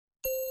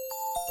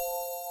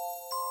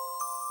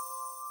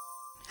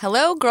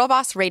Hello,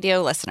 Girlboss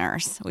Radio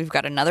listeners. We've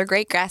got another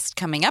great guest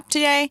coming up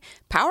today.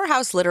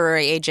 Powerhouse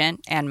literary agent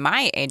and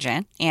my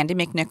agent, Andy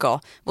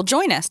McNicol, will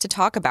join us to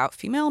talk about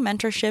female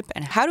mentorship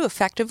and how to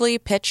effectively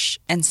pitch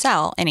and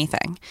sell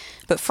anything.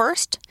 But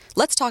first,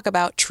 let's talk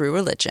about True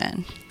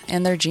Religion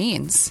and their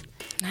jeans.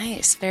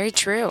 Nice. Very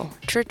true.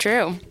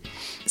 True.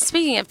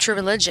 Speaking of True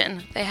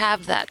Religion, they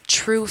have that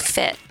True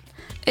Fit.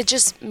 It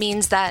just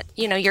means that,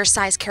 your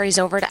size carries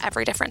over to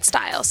every different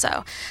style.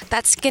 So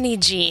that skinny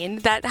jean,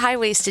 that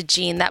high-waisted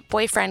jean, that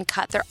boyfriend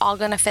cut, they're all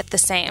going to fit the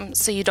same.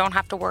 So you don't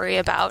have to worry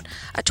about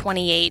a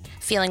 28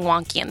 feeling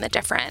wonky in the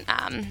different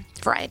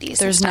varieties.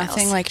 There's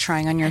nothing like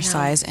trying on your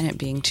size and it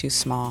being too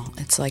small.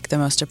 It's like the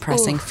most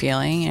depressing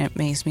feeling. And it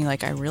makes me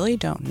like, I really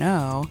don't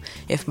know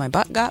if my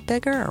butt got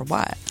bigger or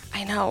what.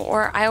 I know.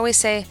 Or I always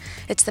say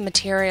it's the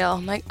material.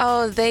 I'm like,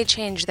 they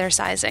changed their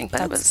sizing,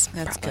 but that's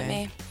probably good.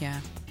 me. Yeah.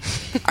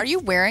 Are you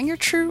wearing your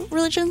True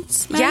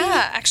Religions, Maggie?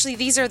 Yeah, actually,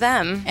 these are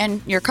them.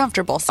 And you're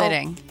comfortable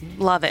sitting.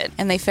 Love it.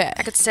 And they fit.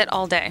 I could sit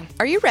all day.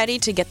 Are you ready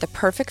to get the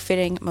perfect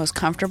fitting, most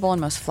comfortable, and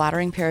most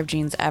flattering pair of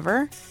jeans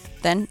ever?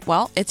 Then,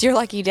 it's your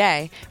lucky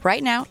day.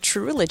 Right now,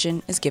 True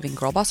Religion is giving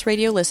Girlboss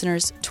Radio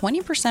listeners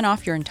 20%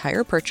 off your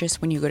entire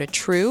purchase when you go to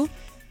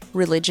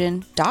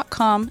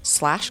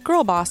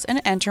truereligion.com/girlboss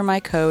and enter my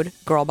code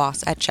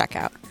GIRLBOSS at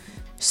checkout.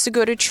 So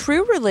go to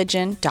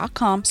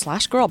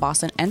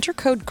truereligion.com/girlboss and enter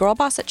code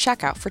GIRLBOSS at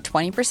checkout for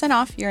 20%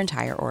 off your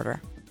entire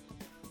order.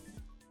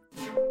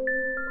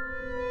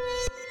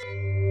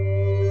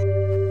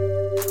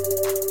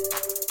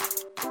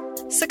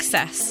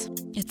 Success.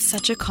 It's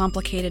such a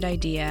complicated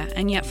idea,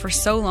 and yet for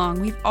so long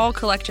we've all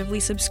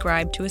collectively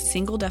subscribed to a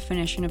single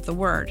definition of the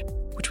word,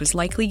 which was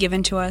likely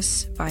given to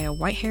us by a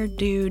white-haired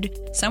dude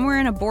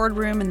somewhere in a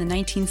boardroom in the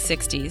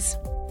 1960s.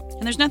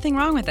 And there's nothing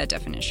wrong with that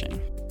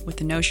definition, with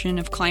the notion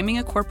of climbing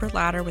a corporate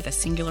ladder with a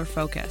singular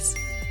focus.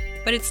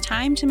 But it's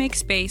time to make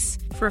space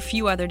for a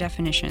few other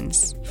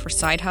definitions, for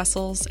side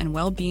hustles and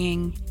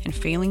well-being and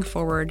failing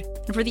forward,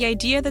 and for the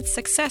idea that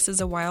success is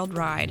a wild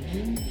ride,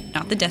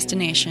 not the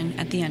destination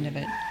at the end of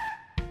it.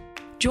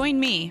 Join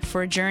me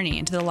for a journey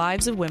into the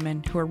lives of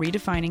women who are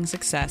redefining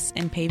success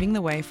and paving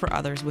the way for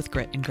others with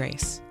grit and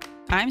grace.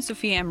 I'm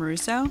Sophia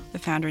Amoruso, the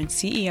founder and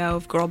CEO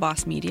of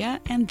Girlboss Media,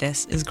 and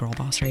this is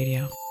Girlboss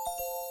Radio.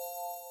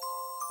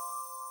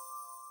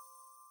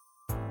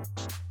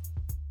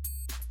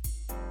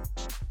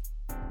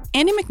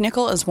 Andy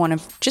McNicol is one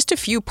of just a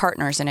few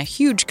partners in a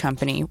huge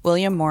company,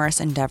 William Morris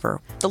Endeavor,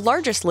 the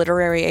largest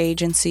literary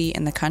agency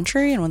in the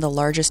country and one of the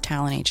largest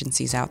talent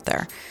agencies out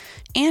there.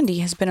 Andy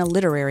has been a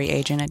literary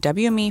agent at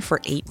WME for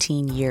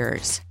 18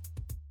 years.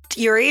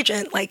 Your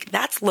agent,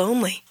 that's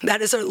lonely.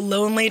 That is a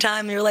lonely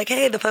time. You're like,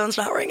 hey, the phone's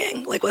not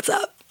ringing. What's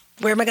up?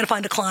 Where am I going to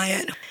find a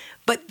client?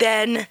 But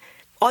then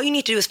all you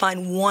need to do is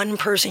find one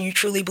person you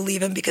truly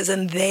believe in, because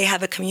then they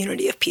have a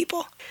community of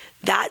people.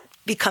 That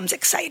becomes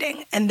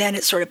exciting, and then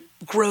it sort of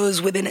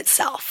grows within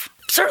itself.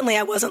 Certainly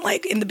I wasn't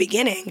in the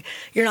beginning,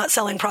 you're not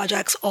selling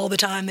projects all the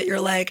time that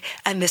you're like,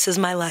 and this is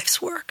my life's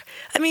work.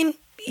 I mean,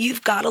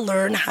 you've got to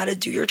learn how to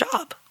do your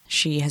job.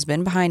 She has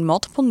been behind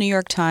multiple New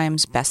York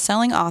Times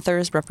best-selling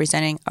authors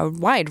representing a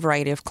wide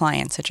variety of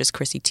clients, such as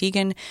Chrissy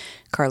Teigen,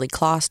 Karlie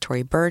Kloss,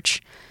 Tory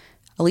Burch,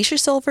 Alicia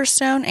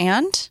Silverstone,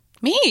 and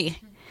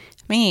me,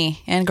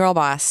 and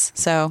Girlboss.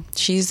 So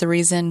she's the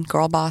reason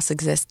Girlboss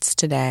exists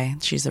today.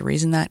 She's the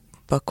reason that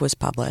book was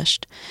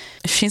published.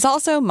 She's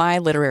also my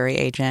literary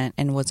agent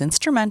and was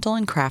instrumental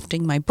in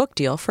crafting my book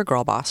deal for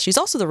Girlboss. She's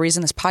also the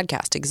reason this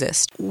podcast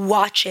exists.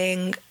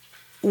 Watching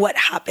what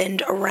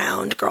happened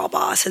around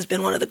Girlboss has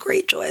been one of the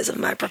great joys of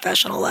my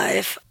professional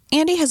life.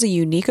 Andy has a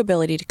unique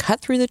ability to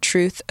cut through the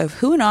truth of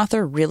who an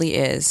author really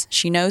is.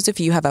 She knows if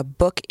you have a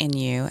book in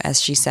you,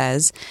 as she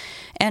says,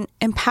 and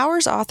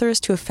empowers authors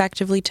to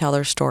effectively tell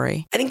their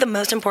story. I think the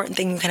most important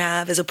thing you can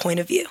have is a point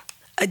of view,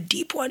 a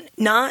deep one.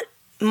 Not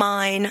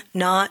mine,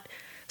 not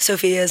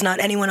Sophia's,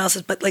 not anyone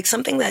else's, but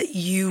something that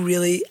you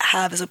really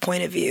have as a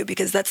point of view,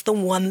 because that's the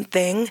one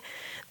thing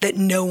that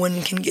no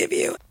one can give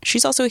you.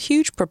 She's also a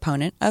huge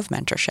proponent of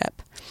mentorship.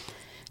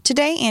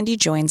 Today, Andy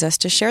joins us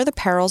to share the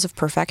perils of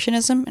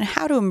perfectionism and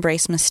how to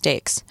embrace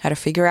mistakes, how to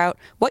figure out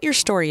what your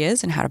story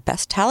is and how to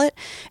best tell it,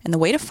 and the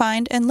way to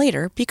find and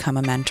later become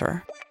a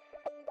mentor.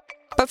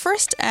 But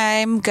first,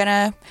 I'm going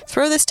to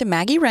throw this to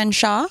Maggie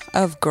Renshaw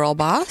of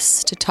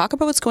Girlboss to talk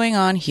about what's going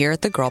on here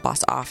at the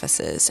Girlboss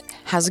offices.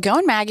 How's it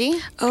going, Maggie?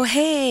 Oh,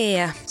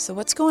 hey. So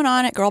what's going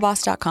on at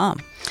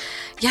girlboss.com?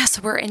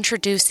 Yes, we're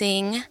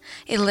introducing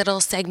a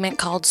little segment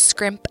called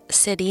Scrimp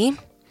City.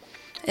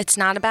 It's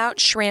not about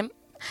shrimp.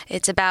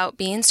 It's about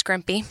being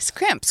scrimpy.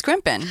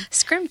 Scrimping.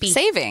 Scrimpy.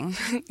 Saving.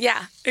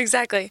 Yeah,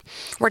 exactly.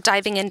 We're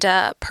diving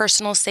into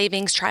personal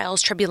savings,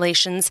 trials,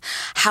 tribulations,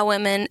 how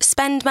women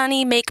spend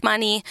money, make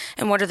money,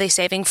 and what are they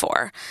saving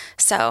for.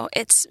 So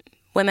it's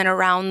women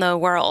around the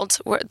world.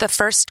 The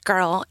first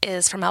girl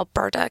is from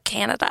Alberta,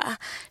 Canada.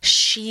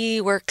 She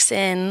works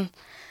in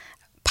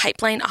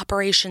pipeline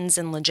operations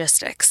and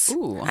logistics.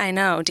 Ooh. I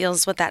know,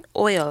 deals with that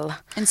oil.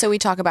 And so we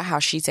talk about how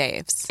she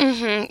saves.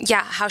 Mm-hmm.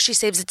 Yeah, how she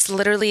saves. It's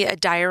literally a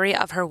diary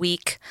of her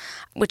week,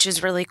 which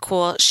is really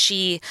cool.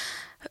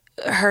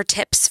 Her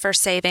tips for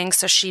saving,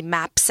 so she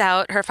maps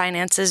out her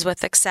finances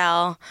with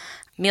Excel,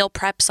 meal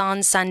preps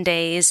on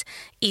Sundays,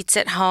 eats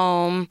at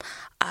home.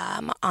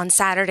 On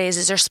Saturdays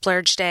is her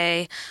splurge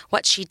day,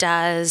 what she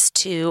does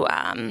to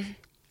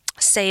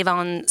save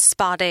on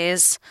spa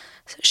days.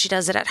 She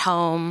does it at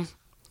home.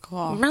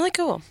 Cool. Really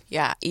cool.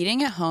 Yeah,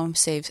 eating at home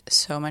saves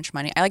so much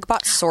money. I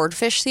bought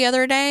swordfish the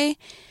other day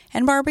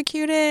and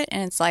barbecued it,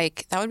 and it's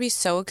like that would be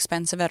so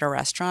expensive at a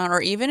restaurant,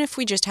 or even if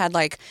we just had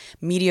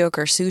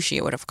mediocre sushi,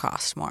 it would have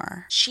cost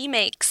more. She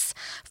makes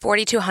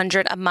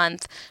 $4,200 a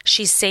month.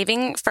 She's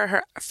saving for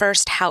her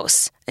first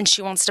house, and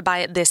she wants to buy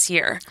it this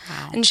year.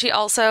 Wow. And she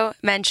also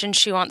mentioned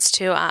she wants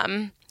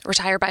to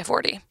retire by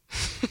 40.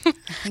 I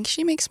think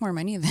she makes more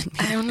money than me.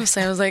 I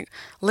honestly, I was like,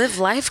 live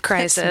life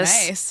crisis.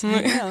 That's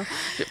nice.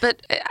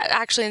 But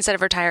actually, instead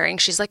of retiring,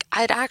 she's like,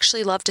 I'd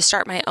actually love to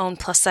start my own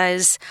plus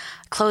size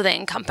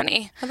clothing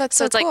company. Oh, that's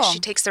so so it's cool. like she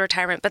takes the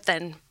retirement, but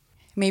then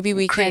maybe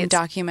we can creates-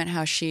 document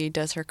how she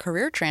does her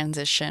career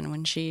transition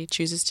when she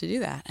chooses to do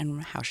that,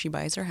 and how she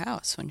buys her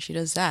house when she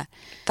does that.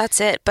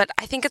 that's it. But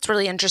I think it's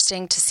really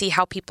interesting to see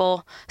how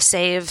people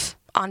save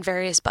on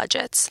various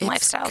budgets and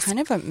lifestyles. It's kind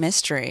of a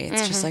mystery.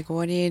 It's just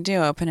what do you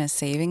do? Open a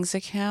savings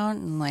account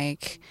and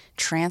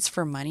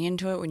transfer money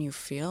into it when you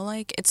feel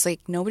like? It's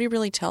nobody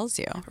really tells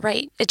you.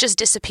 Right. It just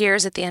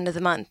disappears at the end of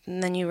the month.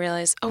 And then you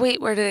realize, oh, wait,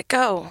 where did it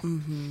go?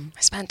 Mm-hmm. I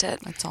spent it.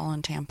 It's all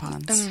in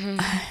tampons.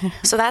 Mm-hmm.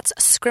 So that's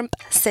Scrimp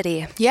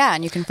City. Yeah,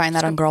 and you can find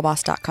that on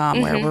girlboss.com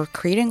where we're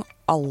creating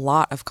a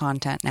lot of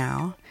content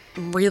now.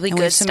 Really And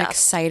we good have some stuff.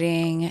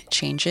 exciting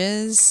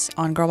changes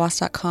on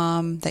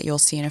girlboss.com that you'll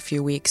see in a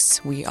few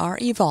weeks. We are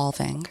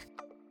evolving.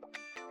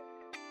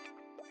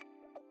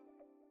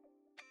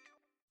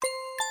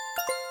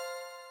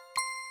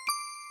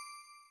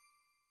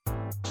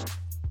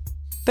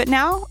 But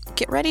now,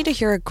 get ready to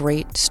hear a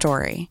great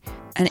story.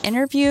 An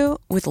interview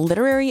with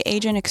literary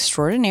agent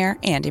extraordinaire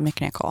Andy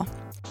McNicol.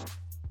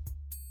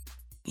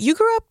 You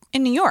grew up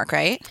in New York,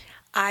 right?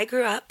 I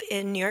grew up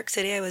in New York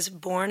City. I was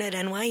born at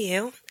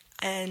NYU,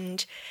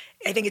 and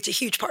I think it's a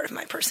huge part of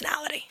my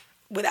personality,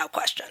 without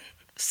question.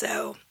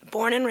 So,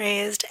 born and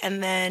raised,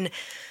 and then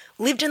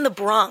lived in the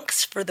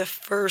Bronx for the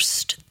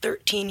first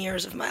 13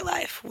 years of my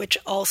life, which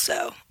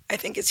also I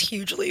think is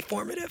hugely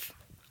formative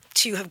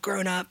to have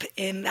grown up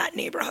in that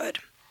neighborhood.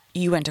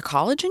 You went to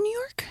college in New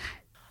York?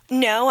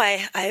 No,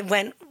 I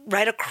went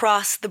right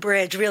across the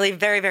bridge, really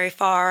very, very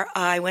far.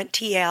 I went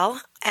to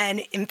Yale. And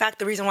in fact,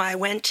 the reason why I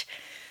went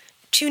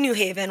to New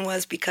Haven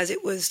was because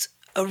it was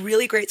a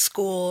really great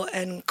school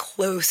and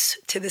close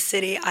to the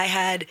city. I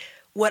had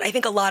what I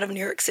think a lot of New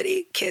York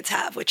City kids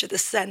have, which is the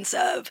sense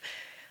of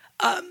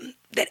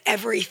that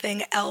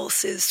everything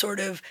else is sort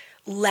of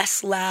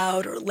less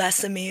loud or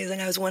less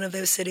amazing. I was one of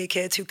those city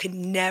kids who could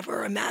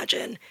never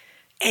imagine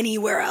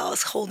anywhere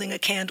else holding a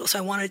candle. So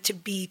I wanted to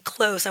be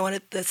close. I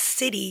wanted the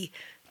city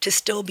to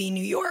still be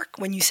New York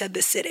when you said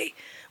the city,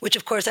 which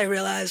of course I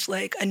realized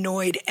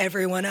annoyed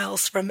everyone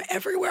else from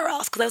everywhere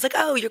else. Because I was like,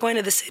 oh, you're going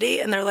to the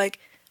city? And they're like,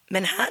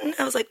 Manhattan?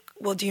 I was like,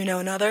 well, do you know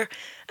another?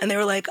 And they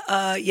were like,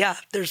 yeah,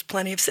 there's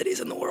plenty of cities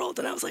in the world.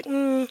 And I was like,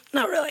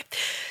 not really.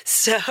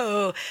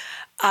 So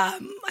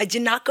I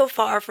did not go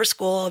far for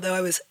school, although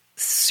I was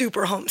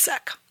super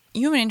homesick.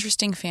 You have an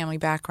interesting family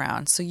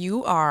background. So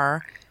you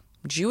are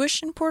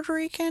Jewish and Puerto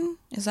Rican?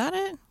 Is that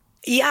it?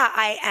 Yeah,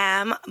 I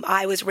am.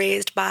 I was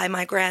raised by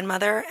my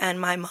grandmother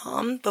and my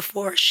mom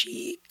before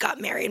she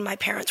got married. My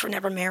parents were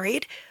never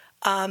married.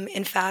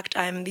 In fact,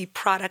 I'm the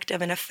product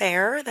of an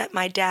affair that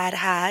my dad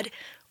had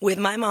with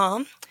my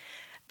mom.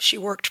 She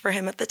worked for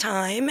him at the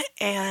time,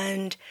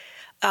 and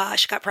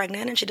she got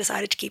pregnant, and she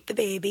decided to keep the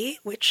baby,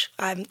 which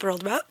I'm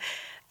thrilled about.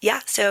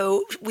 Yeah,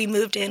 so we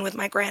moved in with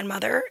my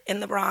grandmother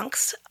in the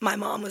Bronx. My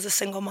mom was a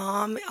single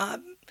mom.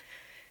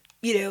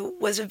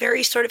 Was a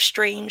very sort of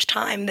strange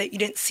time that you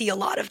didn't see a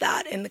lot of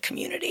that in the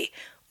community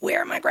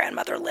where my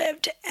grandmother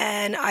lived.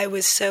 And I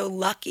was so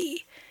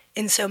lucky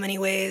in so many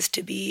ways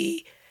to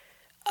be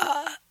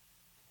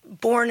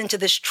born into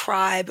this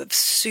tribe of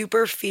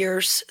super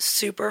fierce,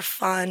 super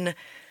fun,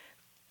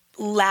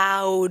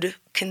 loud,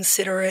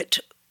 considerate,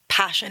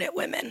 passionate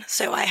women.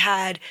 So I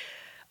had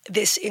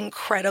this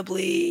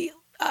incredibly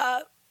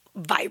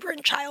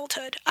vibrant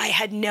childhood. I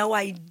had no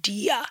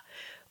idea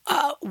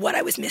what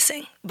I was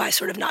missing by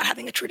sort of not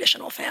having a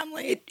traditional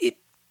family. It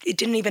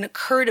didn't even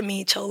occur to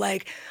me till I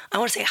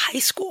want to say high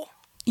school.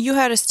 You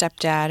had a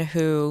stepdad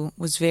who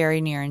was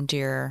very near and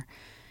dear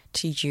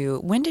to you.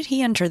 When did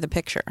he enter the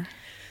picture?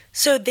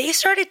 So they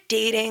started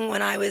dating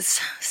when I was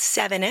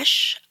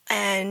 7-ish,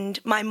 and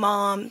my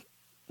mom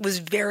was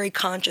very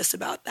conscious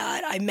about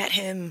that. I met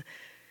him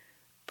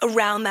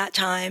around that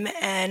time,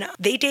 and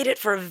they dated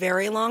for a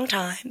very long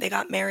time. They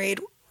got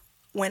married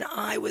when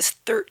I was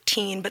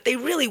 13, but they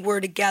really were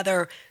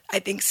together, I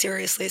think,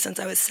 seriously since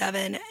I was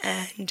 7.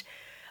 And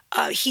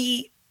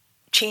he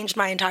changed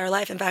my entire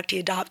life. In fact, he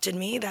adopted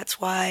me.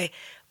 That's why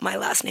my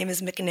last name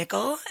is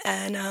McNicol,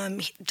 and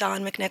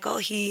Don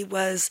McNicol, he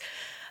was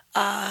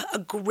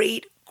a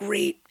great,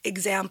 great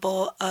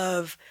example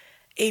of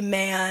a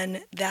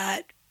man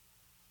that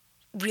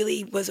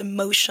really was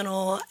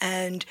emotional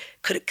and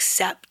could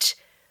accept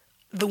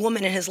the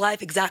woman in his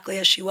life exactly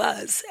as she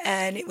was.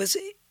 And it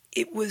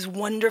was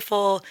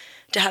wonderful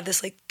to have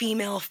this like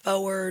female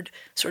forward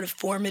sort of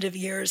formative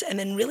years and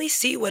then really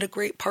see what a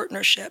great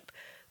partnership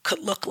could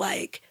look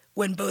like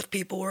when both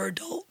people were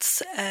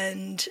adults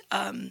and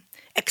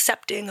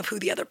accepting of who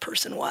the other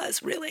person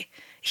was, really.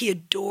 He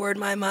adored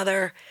my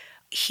mother.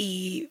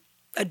 He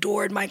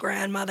adored my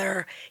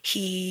grandmother.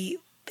 He,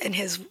 in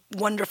his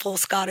wonderful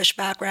Scottish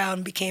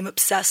background, became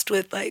obsessed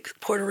with like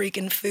Puerto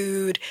Rican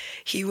food.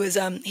 He was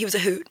a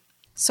hoot.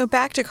 So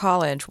back to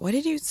college. What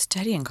did you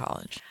study in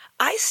college?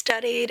 I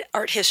studied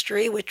art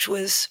history, which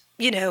was,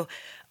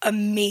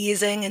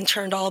 amazing and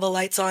turned all the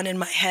lights on in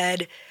my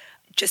head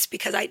just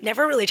because I'd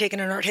never really taken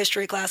an art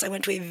history class. I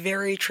went to a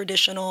very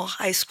traditional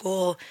high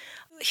school,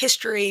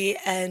 history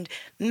and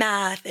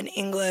math and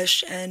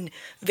English and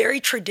very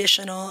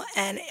traditional.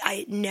 And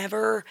I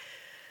never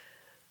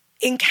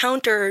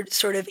encountered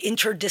sort of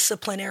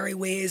interdisciplinary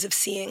ways of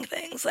seeing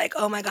things. Like,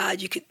 oh my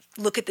God, you could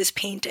look at this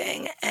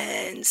painting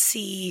and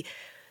see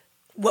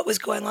what was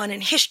going on in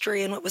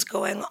history and what was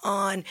going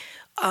on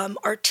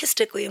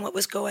artistically and what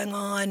was going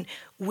on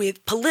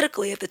with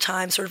politically at the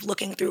time, sort of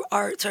looking through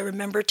art. So I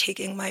remember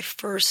taking my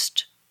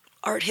first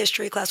art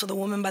history class with a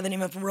woman by the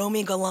name of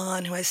Romy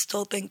Galan, who I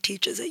still think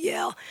teaches at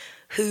Yale,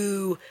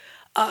 who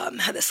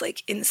had this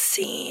like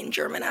insane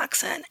German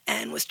accent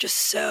and was just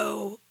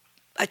so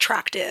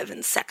attractive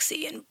and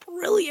sexy and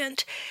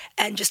brilliant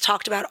and just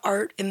talked about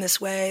art in this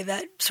way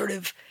that sort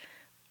of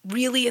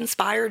really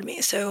inspired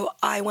me. So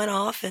I went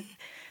off and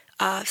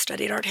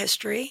studied art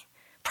history,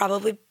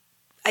 probably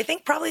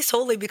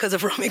solely because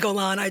of Romy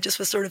Galan. I just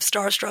was sort of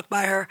starstruck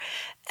by her.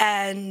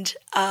 And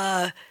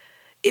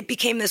it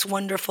became this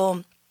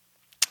wonderful,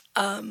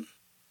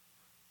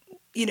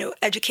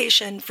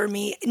 education for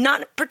me,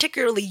 not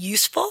particularly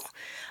useful.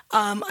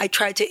 I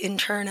tried to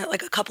intern at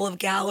like a couple of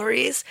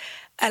galleries,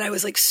 and I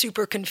was like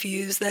super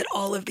confused that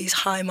all of these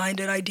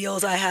high-minded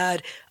ideals I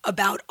had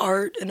about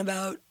art and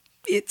about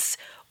its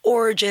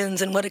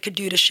origins and what it could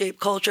do to shape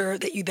culture,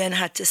 that you then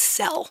had to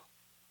sell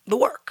the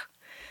work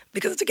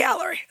because it's a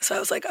gallery. So I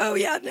was like, oh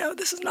yeah, no,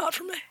 this is not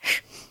for me.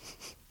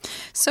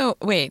 So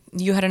wait,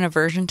 you had an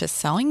aversion to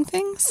selling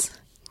things?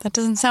 That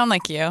doesn't sound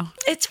like you.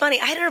 It's funny.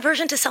 I had an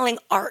aversion to selling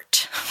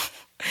art,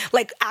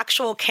 like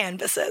actual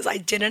canvases. I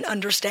didn't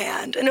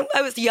understand. And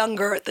I was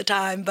younger at the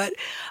time, but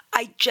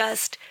I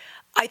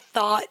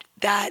thought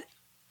that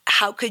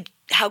how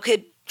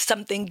could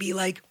something be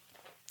like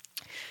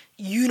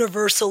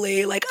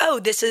universally like, oh,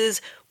 this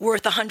is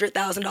worth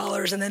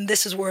 $100,000 and then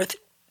this is worth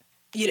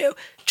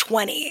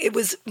 20. It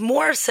was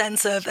more a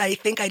sense of, I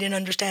think I didn't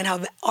understand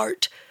how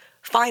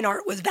fine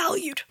art was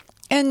valued.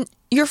 And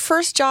your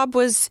first job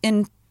was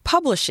in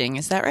publishing,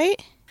 is that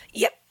right?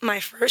 Yep. My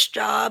first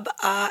job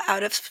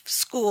out of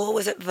school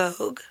was at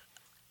Vogue.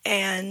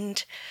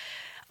 And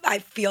I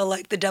feel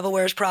like The Devil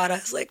Wears Prada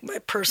is like my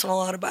personal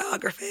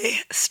autobiography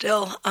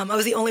still. I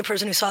was the only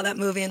person who saw that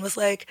movie and was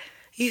like,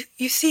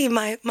 you see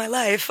my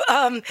life.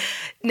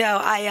 No,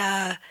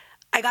 I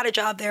got a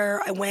job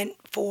there. I went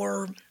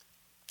for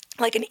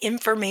like an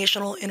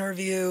informational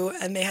interview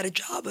and they had a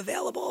job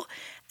available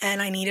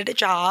and I needed a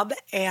job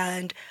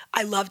and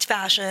I loved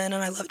fashion and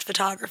I loved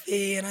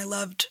photography and I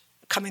loved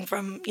coming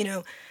from,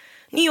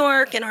 New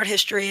York and art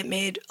history. It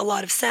made a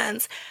lot of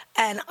sense.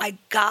 And I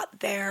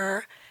got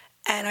there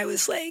and I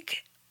was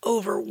like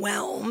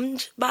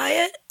overwhelmed by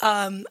it.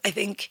 I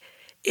think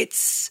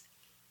it's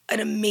an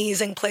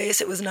amazing place.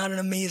 It was not an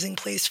amazing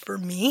place for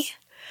me.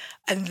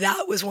 And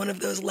that was one of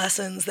those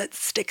lessons that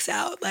sticks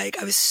out. Like,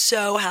 I was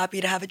so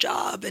happy to have a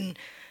job, and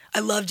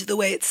I loved the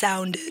way it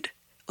sounded.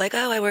 Like,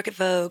 oh, I work at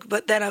Vogue.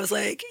 But then I was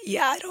like,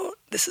 yeah,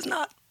 this is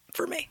not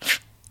for me.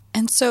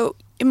 And so,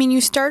 you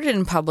started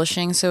in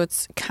publishing, so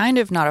it's kind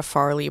of not a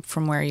far leap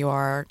from where you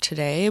are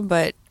today,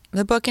 but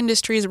the book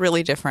industry is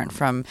really different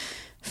from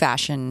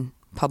fashion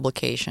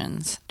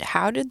publications.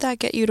 How did that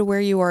get you to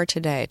where you are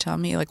today? Tell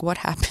me, what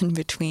happened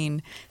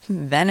between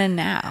then and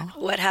now?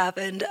 What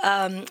happened?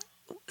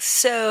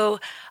 So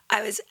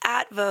I was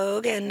at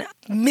Vogue and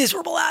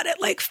miserable at it,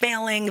 like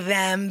failing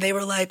them. They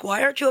were like,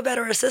 why aren't you a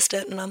better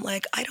assistant? And I'm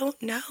like, I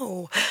don't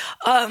know.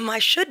 I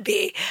should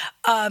be.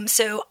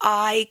 So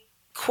I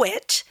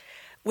quit,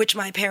 which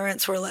my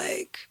parents were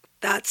like,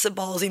 that's a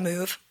ballsy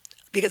move,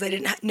 because I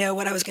didn't know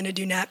what I was going to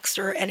do next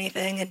or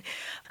anything. And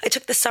I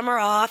took the summer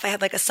off. I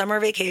had like a summer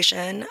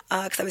vacation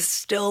because I was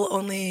still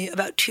only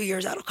about 2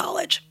 years out of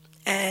college.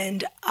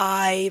 And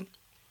I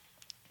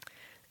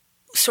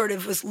sort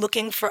of was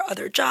looking for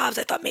other jobs.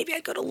 I thought maybe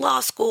I'd go to law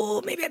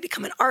school, maybe I'd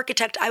become an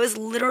architect. I was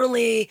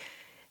literally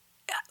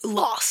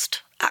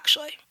lost,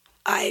 actually.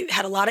 I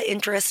had a lot of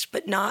interest,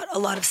 but not a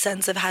lot of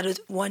sense of how does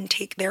one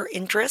take their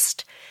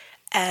interest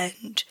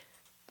and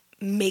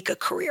make a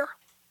career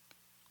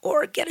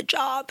or get a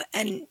job,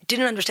 and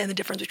didn't understand the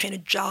difference between a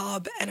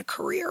job and a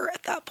career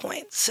at that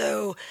point.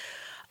 So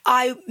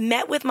I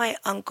met with my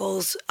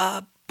uncle's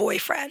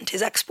boyfriend,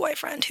 his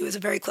ex-boyfriend, who was a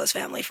very close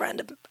family friend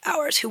of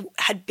ours, who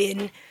had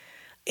been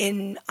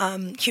in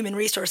human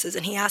resources.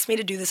 And he asked me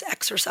to do this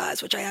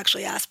exercise, which I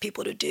actually ask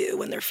people to do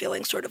when they're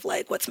feeling sort of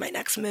like, what's my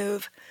next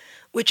move?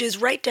 Which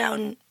is write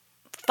down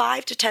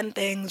 5 to 10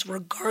 things,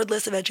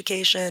 regardless of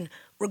education,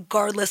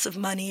 regardless of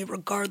money,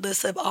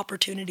 regardless of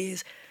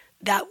opportunities,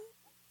 that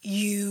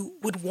you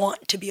would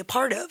want to be a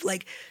part of,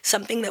 like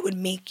something that would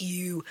make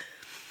you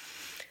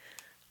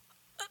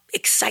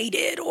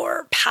excited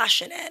or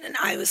passionate. And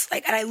I was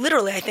like, and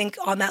I think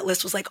on that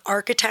list was like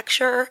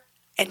architecture,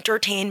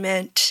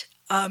 entertainment.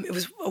 It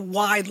was a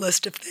wide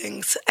list of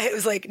things. It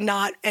was like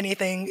not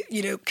anything,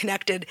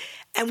 connected.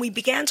 And we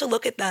began to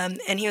look at them,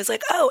 and he was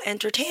like, oh,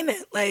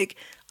 entertainment. Like,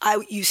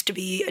 I used to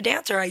be a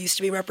dancer. I used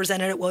to be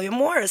represented at William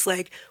Morris.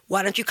 Like,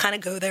 why don't you kind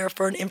of go there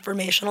for an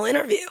informational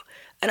interview?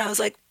 And I was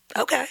like,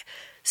 okay.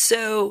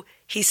 So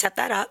he set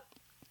that up,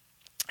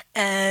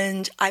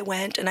 and I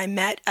went, and I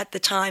met at the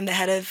time the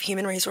head of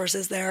human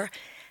resources there,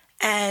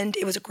 and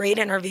it was a great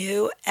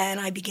interview, and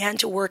I began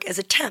to work as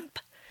a temp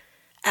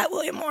at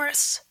William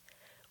Morris,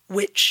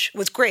 which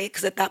was great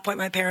because at that point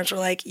my parents were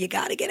like, you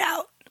got to get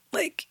out.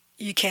 Like,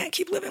 you can't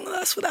keep living with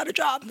us without a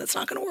job. That's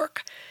not going to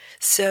work.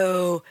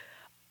 So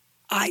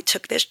I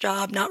took this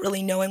job not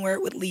really knowing where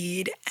it would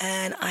lead,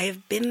 and I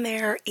have been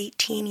there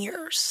 18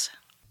 years.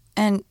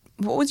 And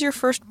what was your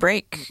first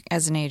break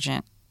as an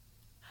agent?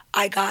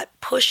 I got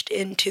pushed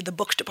into the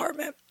book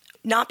department,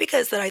 not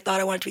because that I thought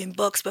I wanted to be in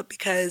books, but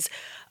because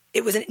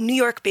it was a New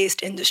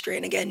York-based industry.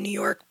 And again, New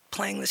York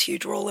playing this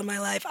huge role in my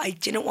life. I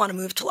didn't want to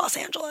move to Los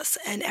Angeles.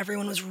 And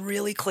everyone was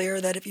really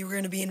clear that if you were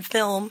going to be in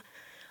film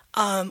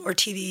or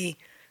TV,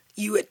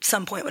 you at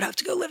some point would have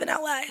to go live in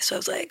LA. So I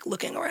was like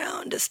looking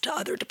around as to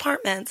other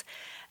departments.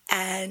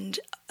 And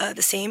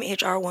the same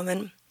HR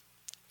woman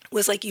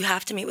was like, you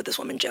have to meet with this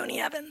woman, Joni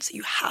Evans.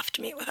 You have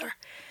to meet with her.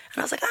 And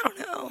I was like, I don't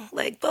know,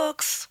 like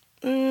books.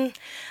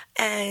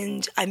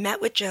 And I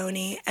met with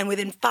Joni, and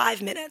within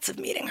 5 minutes of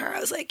meeting her, I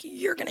was like,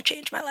 you're going to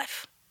change my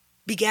life.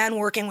 Began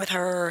working with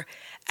her,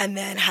 and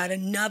then had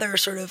another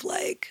sort of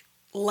like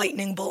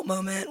lightning bolt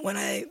moment when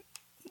I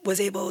was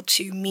able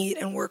to meet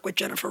and work with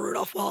Jennifer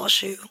Rudolph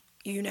Walsh, who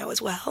you know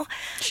as well.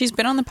 She's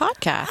been on the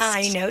podcast.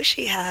 I know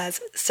she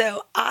has.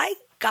 So I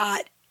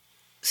got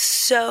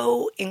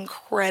so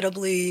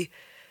incredibly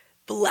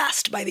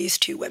blessed by these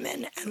two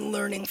women and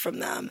learning from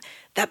them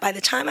that by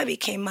the time I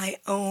became my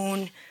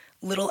own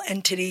little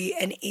entity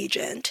and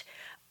agent,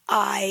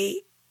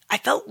 I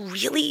felt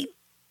really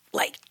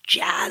like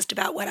jazzed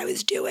about what I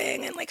was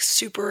doing and like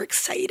super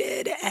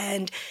excited.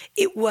 And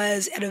it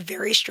was at a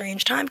very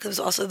strange time because it was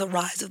also the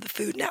rise of the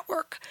Food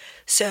Network.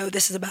 So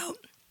this is about,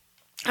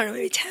 I don't know,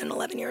 maybe 10,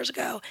 11 years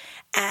ago.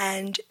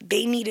 And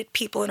they needed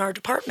people in our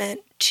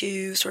department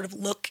to sort of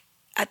look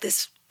at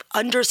this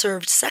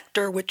underserved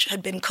sector, which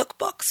had been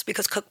cookbooks,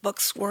 because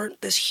cookbooks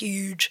weren't this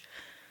huge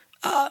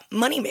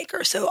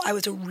moneymaker. So I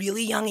was a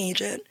really young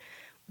agent,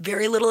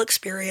 very little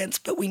experience,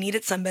 but we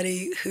needed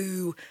somebody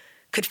who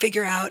could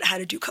figure out how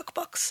to do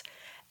cookbooks.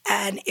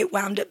 And it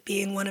wound up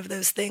being one of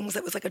those things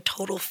that was like a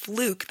total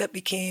fluke that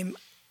became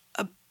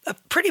a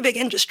pretty big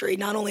industry,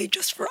 not only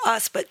just for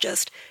us, but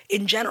just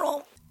in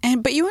general.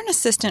 But you were an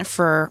assistant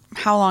for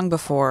how long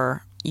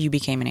before you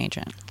became an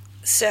agent?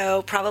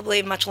 So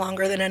probably much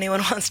longer than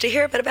anyone wants to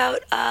hear, but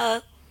about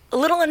a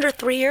little under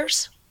 3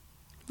 years.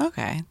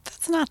 Okay,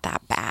 that's not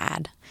that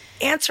bad.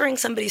 Answering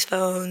somebody's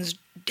phones,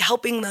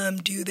 helping them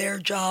do their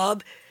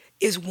job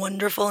is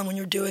wonderful. And when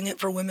you're doing it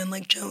for women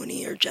like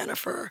Joni or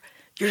Jennifer,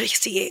 you're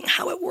seeing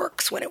how it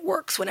works, when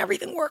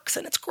everything works,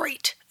 and it's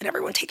great. And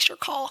everyone takes your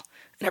call,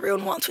 and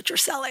everyone wants what you're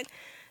selling.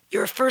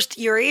 You're a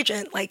first-year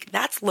agent, like,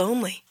 that's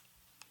lonely.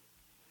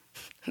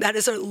 That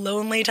is a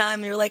lonely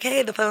time. You're like,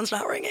 hey, the phone's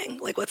not ringing.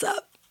 Like, what's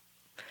up?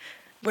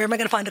 Where am I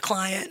going to find a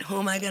client? Who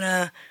am I going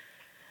to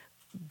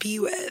be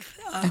with?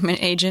 I'm an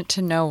agent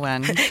to no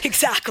one.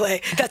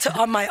 Exactly. That's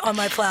on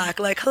my plaque.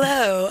 Like,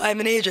 hello, I'm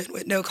an agent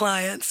with no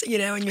clients, and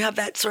you have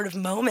that sort of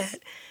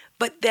moment.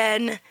 But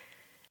then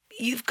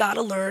you've got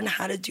to learn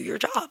how to do your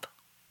job.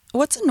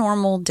 What's a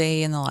normal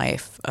day in the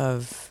life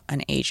of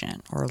an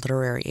agent or a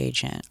literary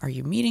agent? Are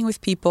you meeting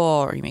with people?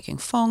 Are you making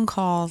phone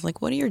calls?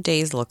 Like, what do your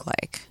days look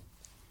like?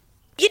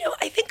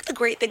 I think the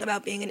great thing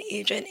about being an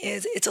agent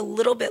is it's a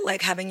little bit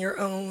like having your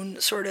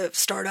own sort of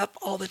startup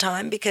all the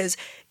time, because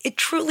it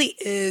truly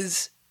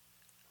is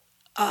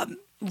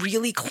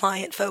really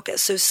client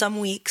focused. So some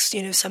weeks,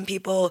 some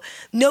people,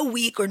 no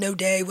week or no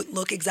day would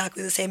look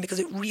exactly the same, because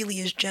it really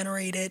is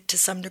generated to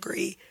some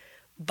degree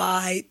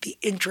by the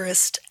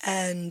interest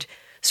and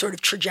sort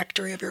of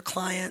trajectory of your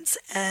clients.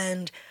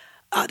 And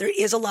there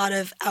is a lot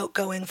of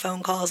outgoing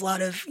phone calls, a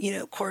lot of,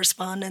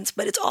 correspondence,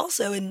 but it's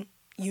also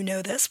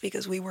this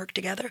because we work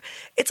together.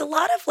 It's a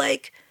lot of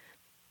like,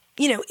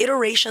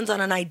 iterations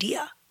on an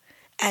idea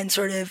and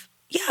sort of,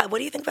 yeah, what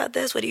do you think about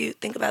this? What do you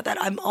think about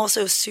that? I'm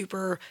also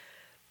super,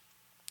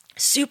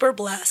 super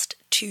blessed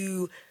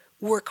to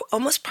work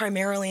almost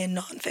primarily in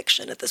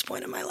nonfiction at this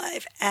point in my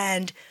life.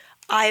 And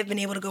I have been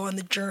able to go on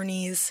the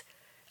journeys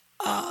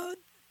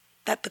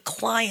that the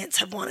clients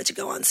have wanted to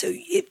go on. So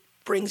it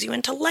brings you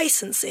into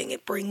licensing.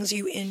 It brings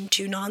you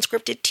into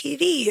non-scripted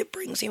TV. It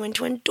brings you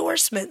into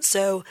endorsements.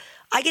 So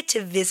I get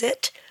to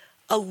visit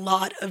a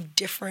lot of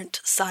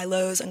different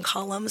silos and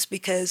columns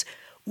because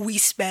we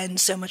spend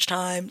so much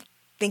time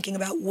thinking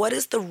about what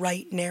is the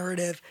right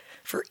narrative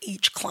for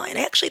each client.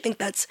 I actually think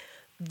that's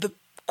the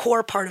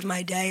core part of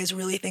my day, is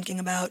really thinking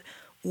about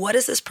what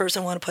does this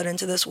person want to put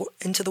into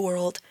the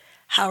world?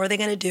 How are they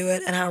going to do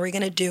it? And how are we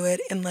going to do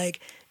it in like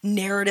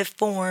narrative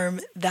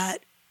form that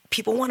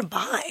people want to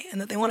buy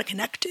and that they want to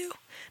connect to?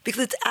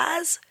 Because it's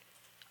as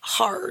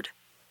hard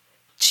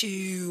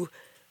to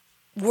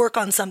work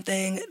on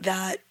something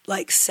that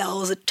like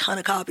sells a ton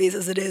of copies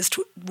as it is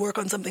to work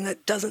on something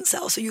that doesn't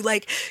sell. So you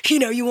like,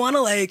 you want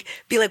to like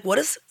be like, what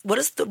does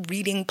the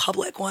reading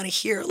public want to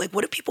hear? Like,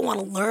 what do people want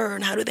to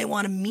learn? How do they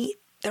want to meet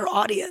their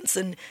audience?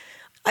 And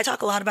I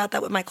talk a lot about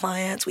that with my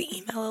clients. We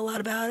email a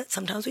lot about it.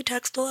 Sometimes we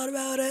text a lot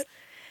about it.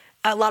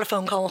 A lot of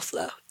phone calls,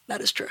 though.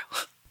 That is true.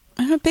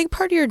 And a big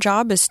part of your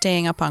job is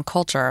staying up on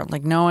culture,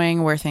 like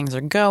knowing where things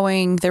are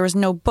going. There was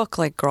no book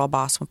like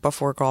Girlboss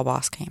before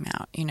Girlboss came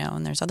out,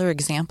 and there's other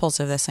examples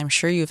of this I'm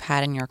sure you've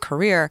had in your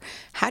career.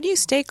 How do you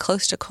stay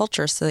close to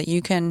culture so that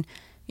you can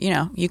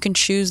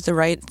choose the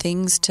right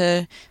things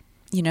to,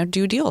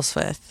 do deals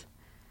with?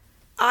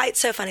 It's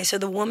so funny. So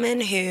the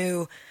woman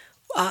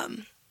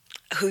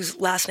whose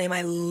last name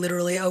I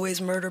literally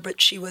always murder, but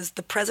she was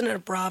the president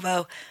of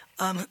Bravo.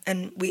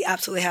 And we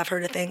absolutely have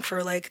her to thank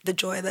for like the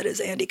joy that is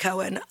Andy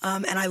Cohen.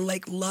 And I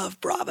like love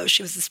Bravo.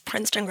 She was this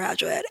Princeton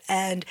graduate,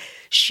 and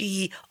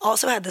she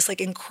also had this like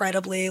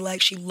incredibly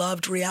like she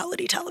loved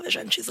reality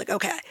television. She's like,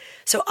 okay,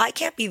 so I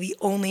can't be the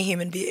only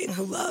human being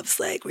who loves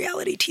like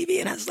reality TV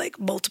and has like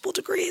multiple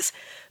degrees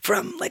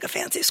from like a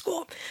fancy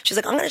school. She's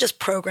like, I'm going to just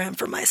program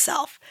for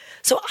myself.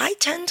 So I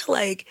tend to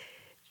like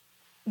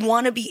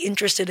want to be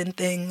interested in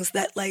things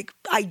that like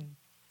I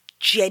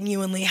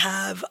genuinely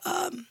have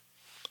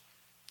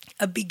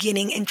a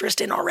beginning interest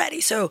in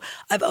already. So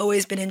I've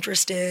always been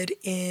interested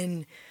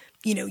in,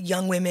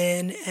 young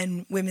women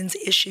and women's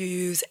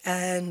issues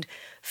and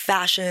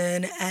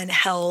fashion and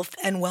health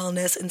and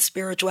wellness and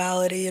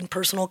spirituality and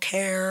personal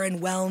care and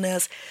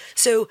wellness.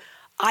 So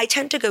I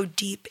tend to go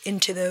deep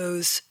into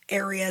those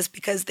areas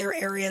because they're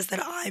areas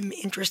that I'm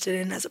interested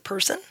in as a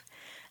person.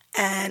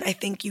 And I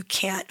think you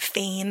can't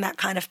feign that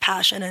kind of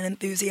passion and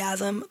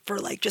enthusiasm for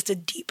like just a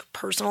deep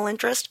personal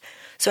interest.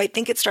 So I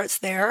think it starts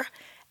there.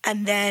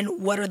 And then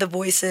what are the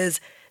voices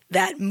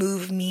that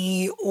move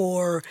me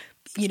or,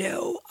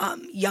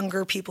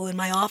 younger people in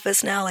my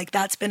office now? Like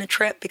that's been a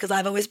trip because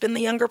I've always been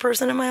the younger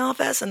person in my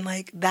office. And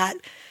like that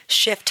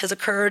shift has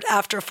occurred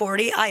after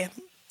 40. I am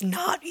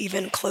not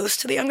even close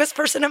to the youngest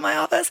person in my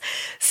office.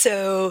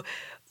 So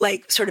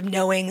like sort of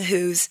knowing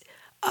whose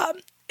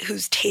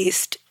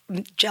taste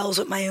gels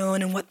with my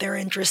own and what they're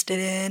interested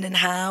in and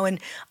how. And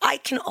I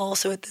can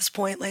also at this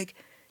point like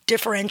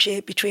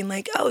differentiate between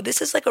like, oh,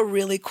 this is like a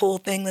really cool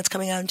thing that's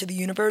coming out into the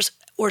universe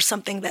or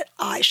something that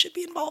I should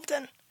be involved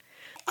in.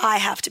 I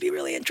have to be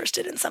really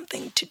interested in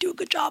something to do a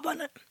good job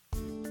on it.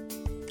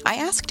 I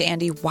asked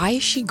Andy why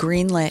she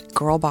greenlit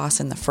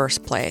Girlboss in the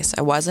first place.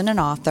 I wasn't an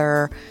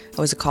author.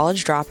 I was a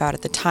college dropout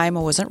at the time.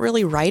 I wasn't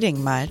really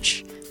writing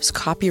much. I was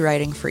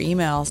copywriting for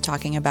emails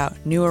talking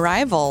about new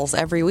arrivals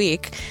every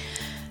week.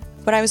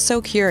 But I was so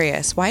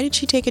curious. Why did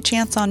she take a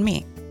chance on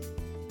me?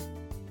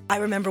 I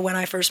remember when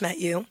I first met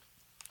you,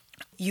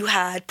 you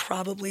had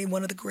probably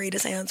one of the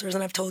greatest answers,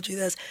 and I've told you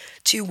this,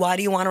 to why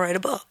do you want to write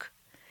a book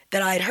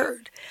that I'd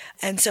heard.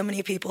 And so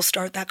many people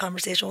start that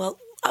conversation, well,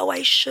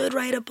 I should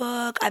write a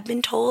book. I've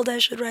been told I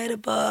should write a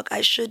book.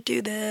 I should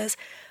do this.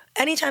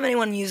 Anytime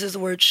anyone uses the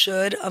word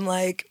should, I'm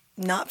like,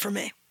 not for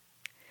me.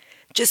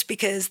 Just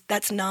because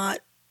that's not,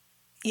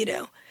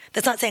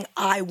 that's not saying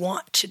I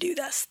want to do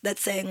this.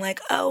 That's saying like,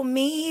 oh,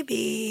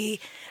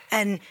 maybe.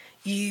 And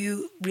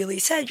you really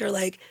said, you're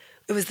like,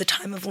 it was the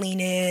time of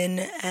lean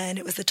in, and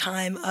it was the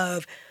time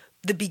of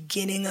the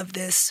beginning of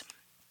this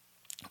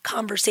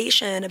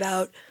conversation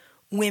about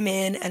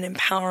women and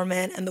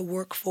empowerment and the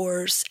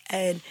workforce.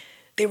 And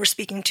they were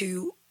speaking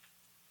to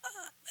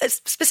a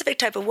specific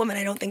type of woman.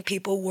 I don't think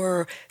people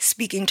were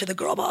speaking to the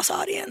Girlboss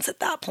audience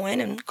at that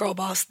point. And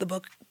Girlboss, the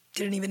book,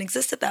 didn't even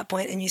exist at that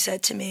point. And you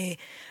said to me,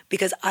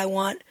 because I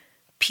want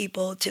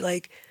people to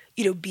like,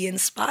 be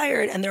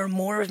inspired, and there are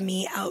more of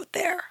me out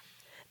there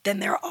than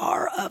there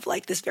are of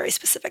like this very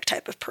specific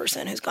type of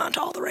person who's gone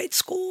to all the right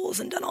schools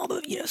and done all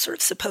the, sort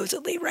of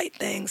supposedly right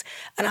things.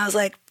 And I was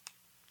like,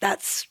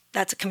 that's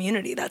a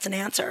community. That's an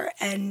answer.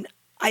 And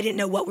I didn't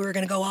know what we were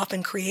going to go off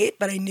and create,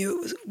 but I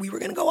knew we were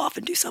going to go off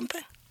and do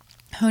something.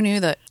 Who knew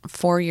that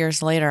 4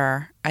 years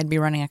later, I'd be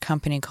running a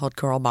company called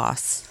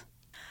Girlboss?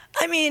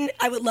 I mean,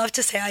 I would love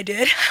to say I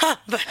did,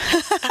 but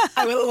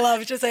I would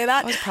love to say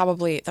that.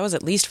 That was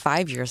at least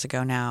 5 years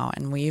ago now.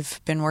 And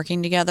we've been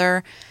working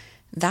together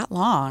that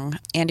long.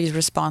 Andy's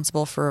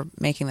responsible for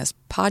making this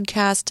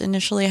podcast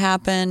initially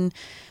happen,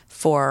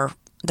 for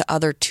the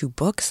other 2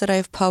 books that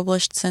I've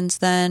published since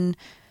then.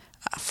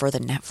 for the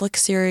Netflix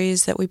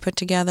series that we put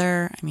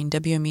together. I mean,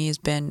 WME has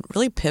been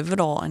really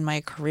pivotal in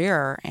my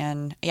career.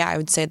 And yeah, I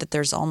would say that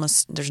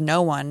there's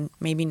no one,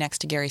 maybe next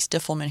to Gary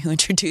Stiffelman, who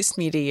introduced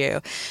me to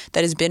you,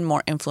 that has been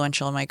more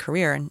influential in my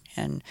career.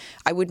 And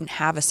I wouldn't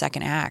have a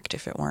second act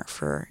if it weren't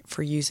for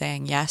you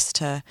saying yes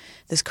to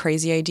this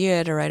crazy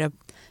idea to write a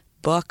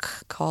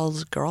book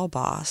called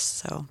Girlboss.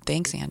 So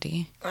thanks,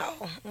 Andy.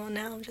 Oh, well,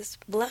 now I'm just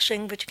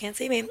blushing, but you can't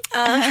see me.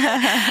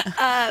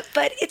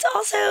 But it's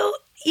also,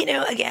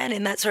 again,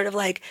 in that sort of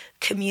like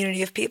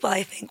community of people,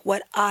 I think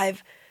what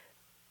I've,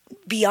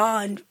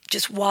 beyond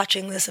just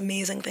watching this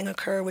amazing thing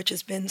occur, which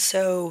has been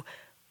so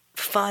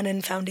fun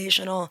and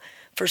foundational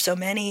for so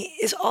many,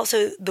 is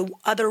also the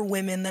other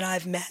women that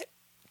I've met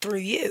through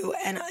you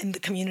and in the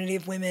community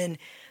of women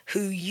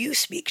who you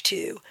speak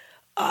to.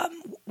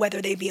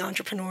 Whether they be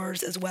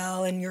entrepreneurs as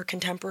well and your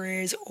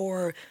contemporaries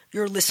or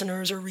your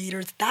listeners or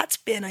readers, that's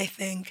been, I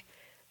think,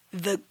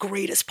 the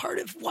greatest part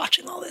of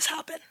watching all this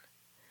happen.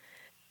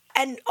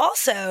 And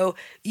also,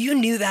 you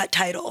knew that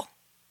title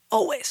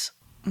always.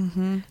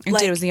 Mm-hmm.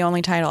 It was the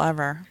only title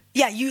ever.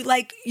 Yeah, you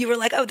were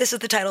like, oh, this is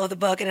the title of the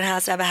book and it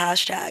has to have a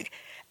hashtag.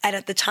 And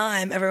at the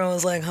time, everyone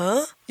was like,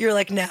 huh? You're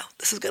like, no,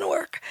 this is going to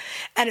work.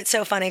 And it's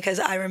so funny because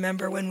I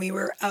remember when we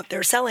were out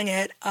there selling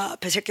it, a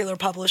particular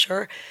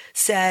publisher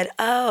said,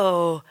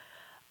 oh,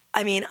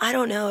 I mean, I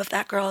don't know if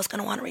that girl is going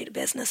to want to read a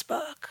business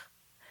book.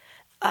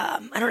 I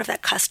don't know if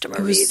that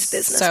customer reads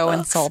business so books.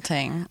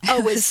 Insulting. Oh,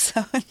 it was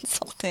so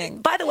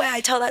insulting. By the way, I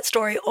tell that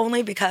story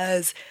only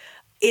because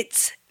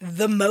it's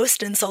the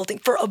most insulting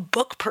for a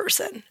book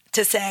person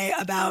to say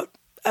about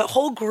a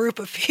whole group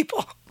of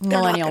people.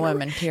 Millennial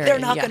women, period. They're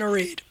not going to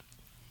read.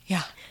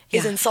 Yeah.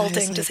 Is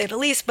insulting to say the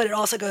least, but it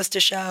also goes to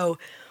show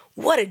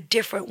what a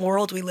different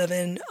world we live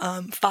in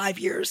 5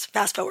 years,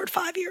 fast forward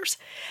 5 years.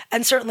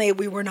 And certainly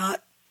we were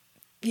not,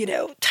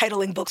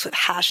 titling books with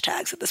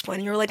hashtags at this point.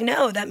 And you were like,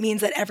 no, that means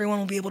that everyone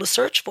will be able to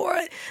search for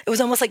it. It was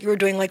almost like you were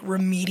doing like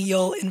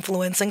remedial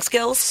influencing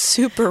skills.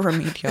 Super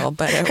remedial,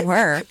 but it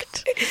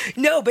worked.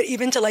 No, but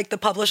even to like the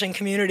publishing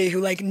community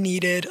who like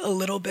needed a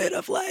little bit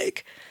of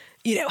like,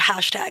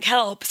 hashtag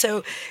help.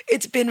 So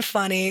it's been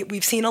funny.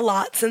 We've seen a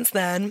lot since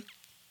then.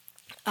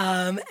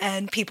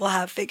 And people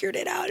have figured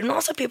it out. And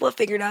also people have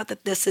figured out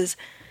that this is,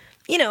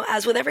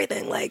 as with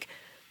everything, like,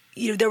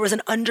 there was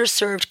an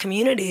underserved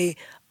community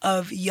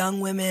of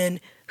young women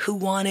who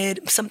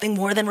wanted something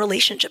more than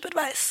relationship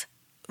advice.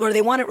 Or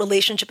they wanted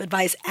relationship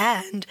advice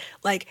and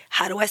like,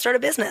 how do I start a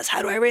business?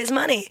 How do I raise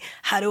money?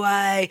 How do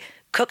I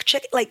cook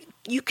chicken? Like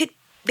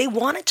they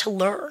wanted to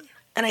learn.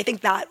 And I think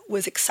that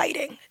was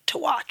exciting to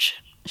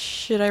watch.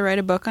 Should I write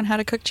a book on how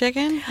to cook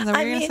chicken? Is that what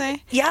you're going to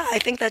say? Yeah, I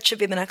think that should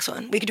be the next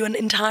one. We could do an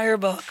entire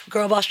book,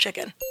 Girlboss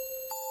Chicken.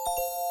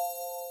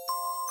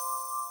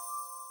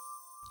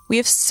 We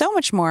have so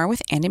much more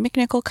with Andy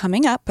McNicol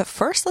coming up, but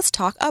first let's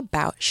talk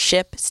about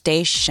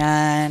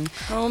ShipStation.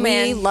 Oh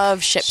man, we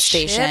love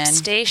ShipStation.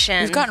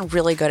 ShipStation. We've gotten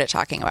really good at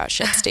talking about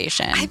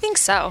ShipStation. I think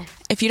so.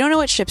 If you don't know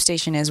what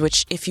ShipStation is,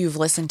 which if you've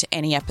listened to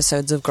any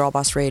episodes of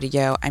Girlboss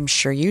Radio, I'm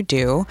sure you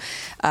do,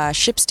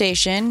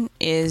 ShipStation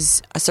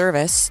is a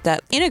service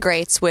that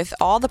integrates with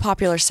all the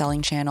popular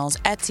selling channels,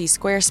 Etsy,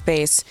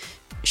 Squarespace,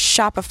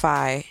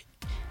 Shopify,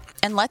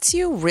 and lets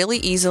you really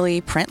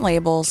easily print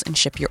labels and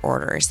ship your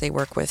orders. They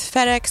work with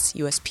FedEx,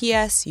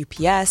 USPS,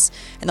 UPS,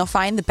 and they'll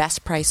find the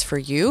best price for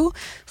you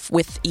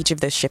with each of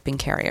those shipping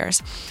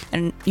carriers.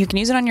 And you can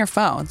use it on your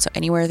phone. So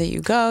anywhere that you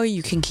go,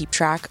 you can keep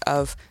track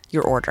of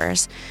your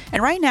orders.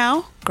 And right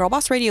now,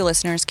 Girlboss Radio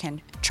listeners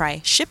can try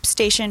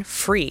ShipStation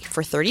free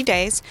for 30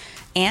 days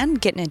and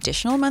get an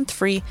additional month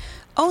free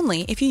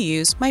only if you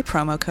use my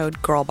promo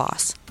code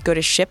GIRLBOSS. Go to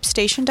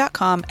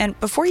ShipStation.com, and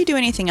before you do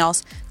anything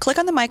else, click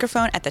on the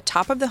microphone at the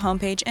top of the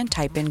homepage and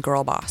type in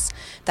GIRLBOSS.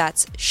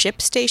 That's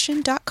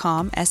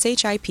ShipStation.com,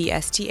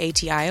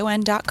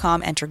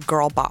 ShipStation.com, enter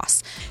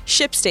GIRLBOSS.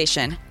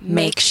 ShipStation.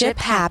 Make ship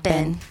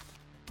happen.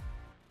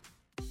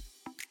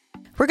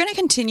 We're going to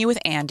continue with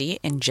Andy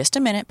in just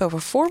a minute, but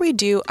before we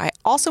do, I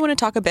also want to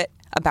talk a bit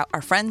about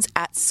our friends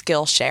at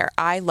Skillshare.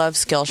 I love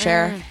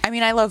Skillshare. I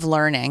mean, I love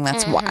learning.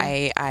 That's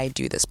why I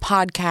do this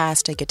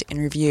podcast. I get to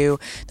interview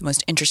the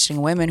most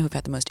interesting women who've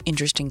had the most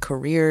interesting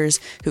careers,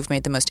 who've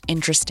made the most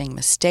interesting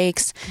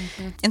mistakes.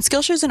 And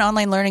Skillshare is an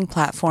online learning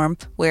platform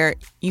where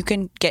you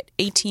can get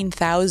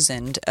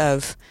 18,000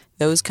 of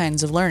those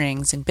kinds of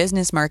learnings in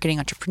business, marketing,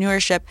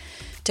 entrepreneurship,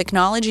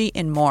 technology,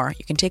 and more.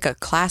 You can take a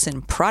class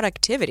in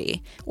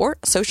productivity or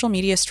social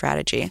media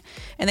strategy.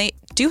 And they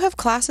do have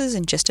classes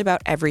in just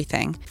about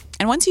everything.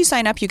 And once you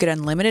sign up, you get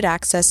unlimited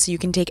access, so you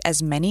can take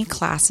as many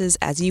classes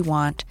as you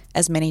want,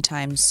 as many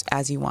times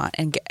as you want.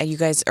 And you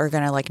guys are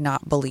going to like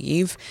not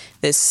believe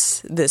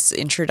this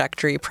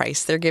introductory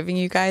price they're giving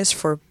you guys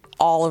for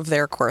all of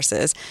their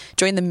courses.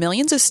 Join the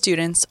millions of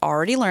students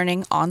already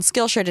learning on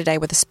Skillshare today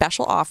with a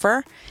special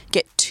offer.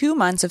 Get 2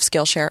 months of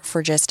Skillshare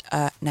for just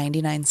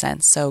 99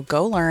 cents. So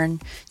go learn.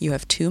 You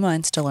have 2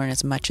 months to learn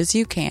as much as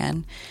you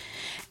can.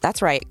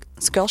 That's right.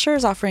 Skillshare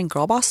is offering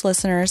Girlboss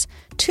listeners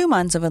 2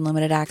 months of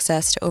unlimited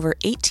access to over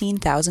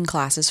 18,000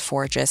 classes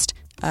for just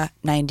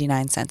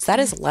 $0.99. That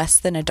is less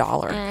than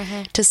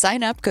 $1. To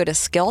sign up, go to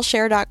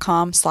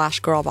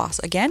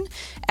Skillshare.com/girlboss. Again,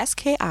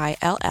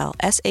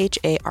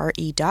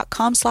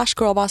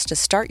 SKILLSHARE.com/girlboss to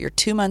start your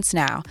 2 months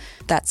now.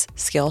 That's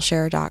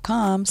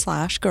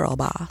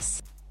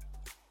Skillshare.com/girlboss.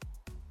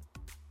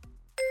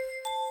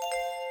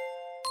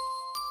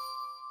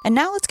 And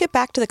now let's get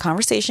back to the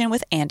conversation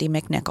with Andy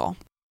McNicol.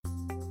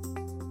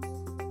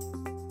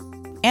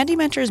 Andy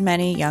mentors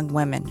many young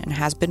women and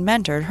has been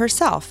mentored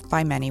herself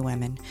by many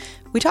women.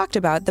 We talked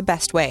about the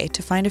best way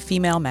to find a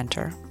female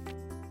mentor.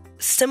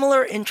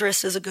 Similar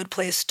interest is a good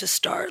place to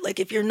start. Like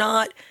if you're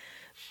not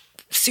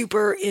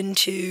super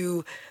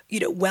into,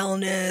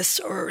 wellness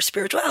or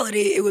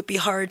spirituality, it would be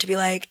hard to be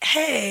like,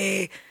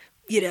 hey,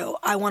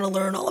 I want to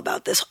learn all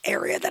about this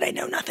area that I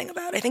know nothing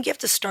about. I think you have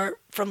to start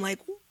from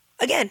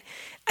again,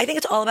 I think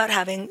it's all about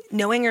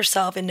knowing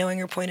yourself and knowing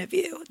your point of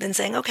view, then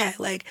saying, okay,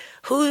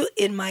 who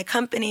in my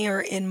company or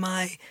in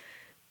my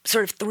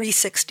sort of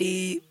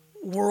 360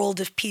 world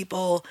of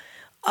people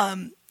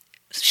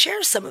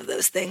shares some of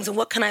those things and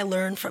what can I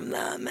learn from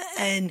them,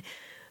 and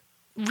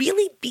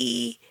really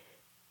be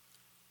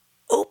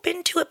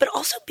open to it, but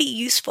also be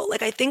useful.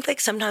 I think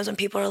sometimes when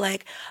people are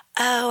like,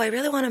 oh, I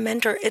really want a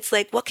mentor, it's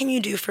what can you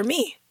do for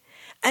me?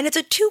 And it's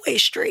a two-way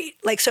street.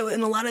 So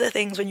in a lot of the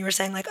things when you were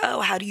saying oh,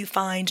 how do you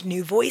find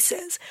new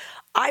voices?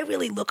 I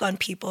really look on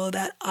people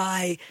that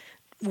I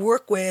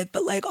work with,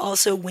 but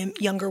also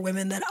younger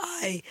women that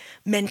I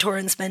mentor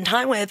and spend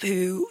time with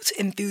whose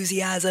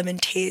enthusiasm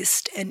and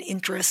taste and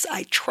interests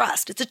I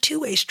trust. It's a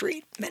two-way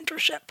street,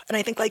 mentorship. And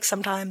I think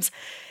sometimes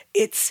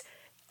it's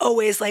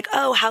always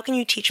oh, how can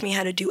you teach me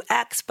how to do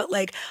X? But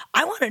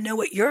I want to know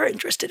what you're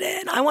interested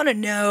in. I want to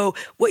know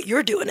what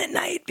you're doing at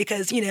night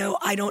because,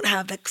 I don't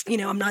have the,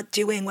 I'm not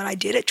doing what I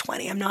did at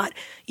 20. I'm not,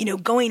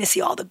 going to see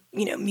all the,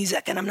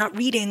 music, and I'm not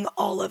reading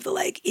all of the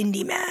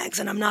indie mags,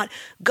 and I'm not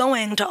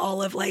going to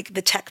all of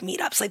the tech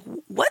meetups.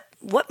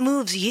 What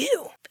moves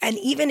you? And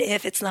even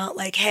if it's not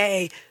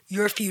hey,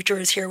 your future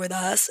is here with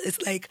us, it's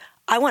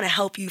I want to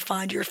help you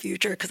find your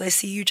future because I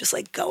see you just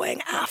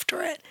going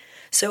after it.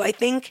 So I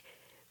think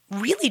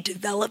really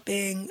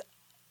developing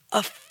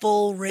a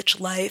full,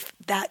 rich life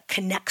that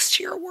connects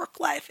to your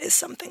work life is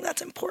something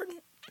that's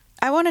important.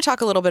 I want to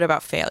talk a little bit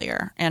about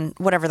failure and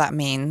whatever that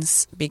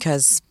means,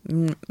 because,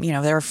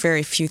 there are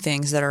very few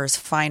things that are as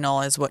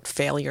final as what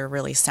failure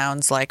really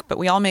sounds like. But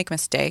we all make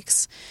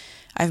mistakes.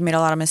 I've made a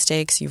lot of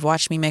mistakes. You've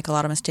watched me make a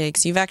lot of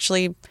mistakes. You've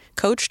actually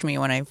coached me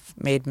when I've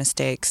made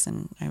mistakes,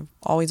 and I've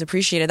always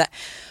appreciated that.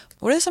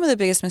 What are some of the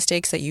biggest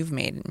mistakes that you've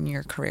made in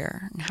your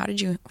career, and how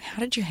did you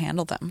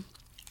handle them?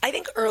 I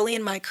think early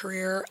in my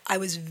career, I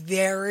was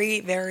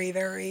very, very,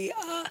 very,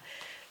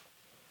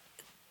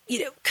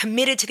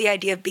 committed to the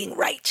idea of being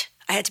right.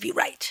 I had to be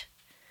right.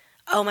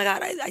 Oh my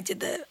God, I did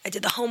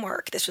the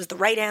homework. This was the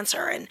right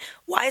answer, and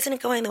why isn't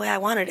it going the way I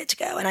wanted it to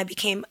go? And I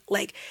became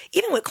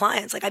even with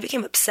clients, I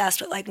became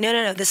obsessed with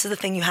no, this is the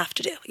thing you have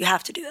to do. You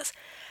have to do this.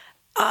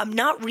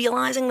 Not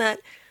realizing that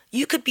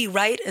you could be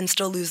right and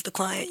still lose the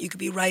client. You could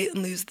be right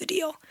and lose the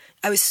deal.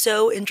 I was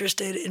so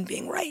interested in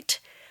being right.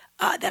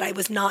 That I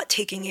was not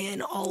taking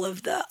in all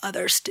of the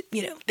other,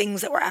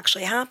 things that were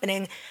actually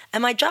happening.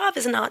 And my job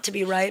is not to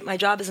be right. My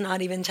job is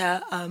not even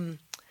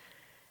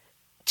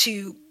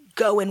to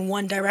go in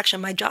one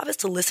direction. My job is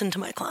to listen to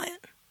my client.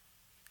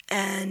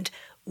 And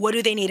what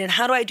do they need? And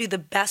how do I do the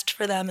best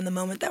for them in the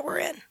moment that we're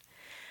in?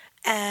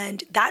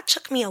 And that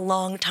took me a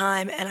long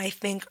time. And I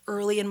think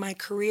early in my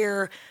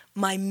career,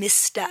 my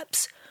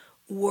missteps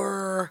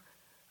were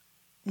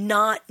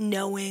not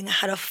knowing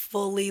how to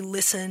fully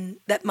listen,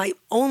 that my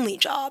only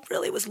job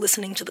really was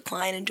listening to the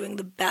client and doing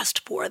the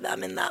best for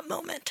them in that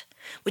moment,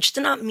 which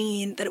did not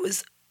mean that it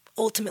was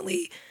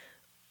ultimately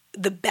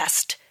the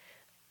best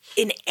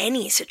in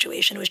any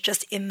situation. It was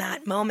just in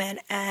that moment.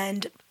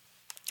 And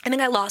I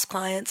think I lost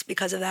clients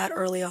because of that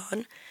early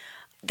on.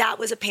 That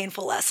was a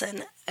painful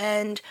lesson.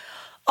 And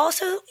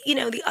also,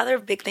 the other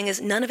big thing is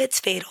none of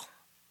it's fatal.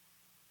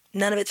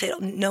 None of it's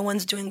fatal. No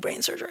one's doing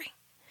brain surgery.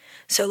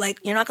 So,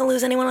 you're not going to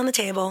lose anyone on the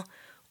table.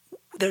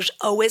 There's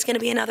always going to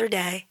be another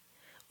day.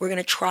 We're going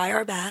to try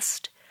our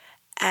best.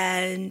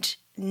 And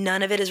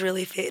none of it is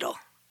really fatal.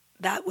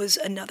 That was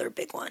another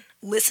big one.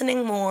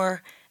 Listening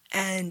more,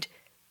 and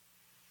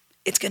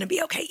it's going to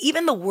be okay.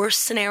 Even the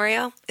worst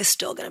scenario is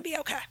still going to be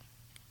okay.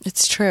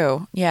 It's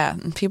true. Yeah.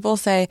 And people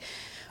say,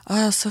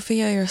 oh,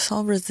 Sophia, you're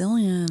so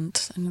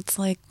resilient. And it's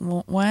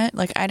well, what?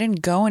 I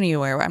didn't go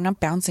anywhere. I'm not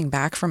bouncing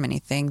back from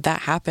anything.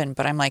 That happened.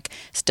 But I'm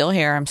still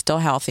here. I'm still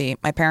healthy.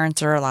 My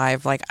parents are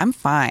alive. I'm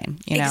fine.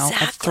 Exactly. I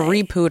have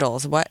 3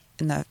 poodles. What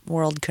in the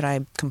world could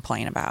I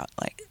complain about?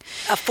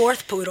 A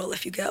 4th poodle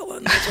if you get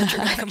one. That's what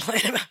you're going to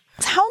complain about.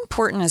 How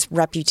important is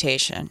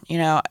reputation?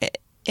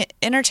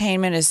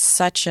 Entertainment is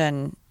such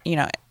an,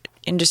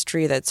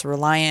 industry that's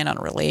reliant on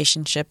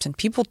relationships, and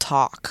people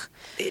talk.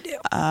 They do.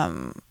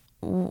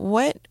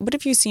 What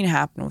have you seen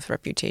happen with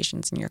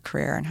reputations in your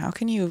career, and how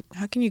can you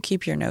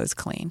keep your nose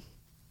clean?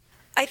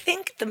 I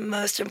think the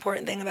most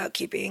important thing about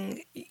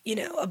keeping,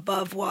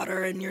 above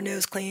water and your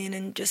nose clean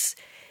and just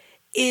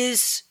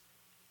is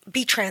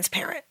be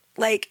transparent.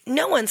 Like,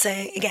 no one's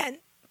saying, again,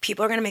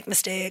 people are going to make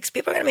mistakes.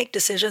 People are going to make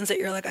decisions that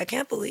you're like, I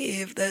can't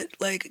believe that,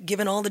 like,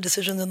 given all the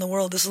decisions in the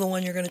world, this is the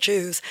one you're going to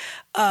choose.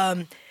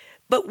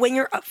 But when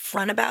you're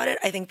upfront about it,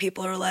 I think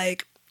people are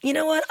like, you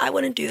know what? I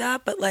wouldn't do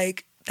that, but,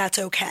 like, that's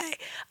okay.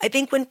 I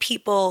think when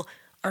people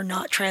are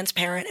not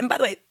transparent, and by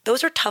the way,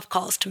 those are tough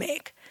calls to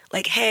make.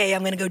 Like, hey,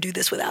 I'm going to go do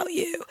this without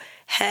you.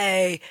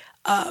 Hey,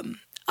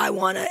 I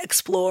want to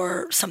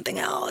explore something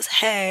else.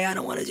 Hey, I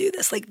don't want to do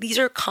this. Like, these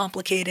are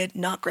complicated,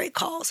 not great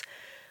calls.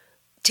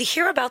 To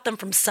hear about them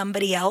from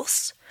somebody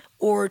else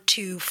or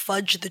to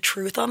fudge the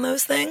truth on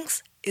those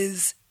things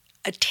is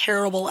a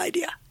terrible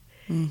idea.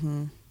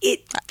 Mm-hmm.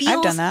 It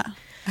feels...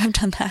 I've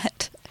done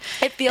that.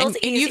 It feels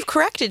and you've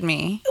corrected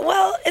me.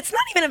 Well, it's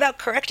not even about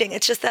correcting.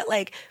 It's just that,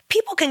 like,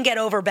 people can get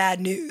over bad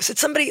news.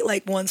 It's somebody,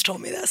 like, once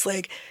told me this.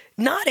 Like,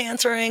 not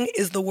answering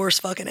is the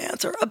worst fucking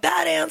answer. A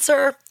bad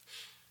answer,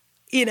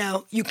 you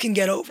know, you can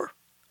get over.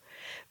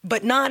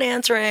 But not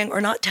answering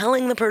or not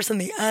telling the person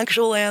the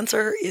actual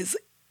answer is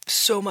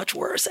so much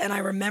worse. And I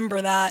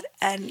remember that,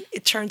 and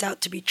it turns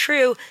out to be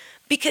true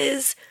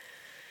because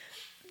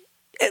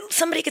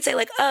somebody could say,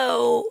 like,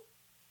 oh,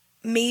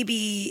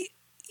 maybe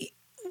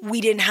we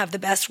didn't have the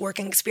best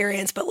working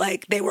experience, but,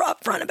 like, they were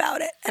upfront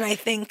about it. And I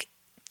think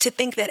to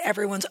think that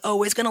everyone's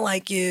always going to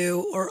like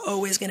you or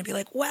always going to be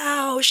like,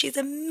 wow, she's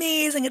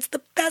amazing, it's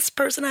the best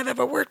person I've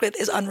ever worked with,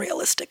 is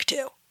unrealistic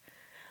too.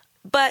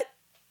 But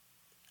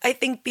I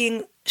think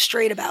being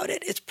straight about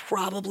it is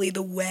probably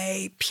the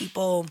way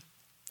people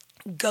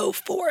go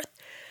forth.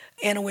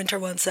 Anna Wintour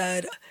once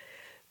said,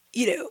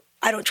 you know,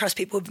 I don't trust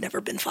people who've never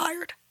been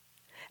fired.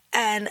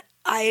 And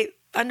I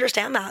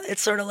understand that.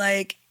 It's sort of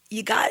like,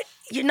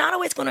 you're not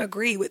always going to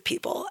agree with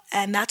people,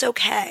 and that's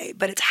okay,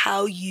 but it's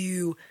how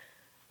you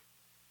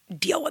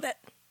deal with it.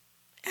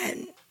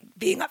 And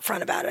being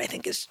upfront about it, I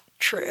think, is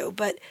true.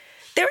 But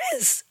there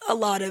is a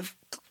lot of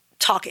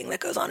talking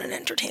that goes on in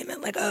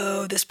entertainment, like,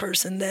 oh, this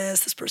person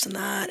this person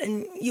that,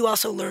 and you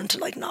also learn to,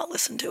 like, not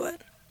listen to it.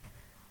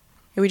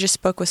 We just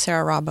spoke with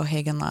Sarah Robb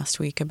O'Hagan last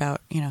week about,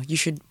 you know,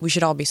 we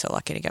should all be so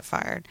lucky to get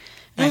fired.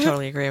 And I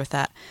totally agree with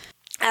that.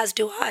 As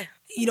do I.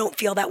 You don't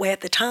feel that way at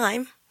the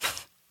time.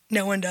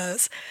 No one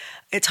does.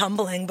 It's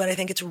humbling, but I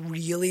think it's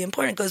really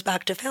important. It goes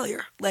back to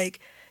failure. Like,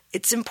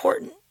 it's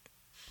important.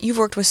 You've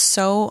worked with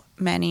so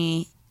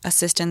many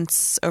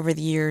assistants over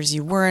the years.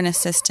 You were an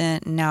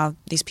assistant, and now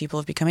these people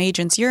have become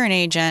agents. You're an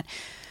agent.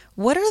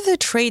 What are the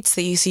traits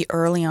that you see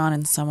early on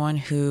in someone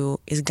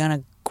who is going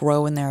to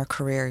grow in their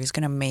career, who's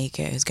going to make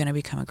it, who's going to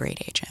become a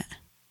great agent?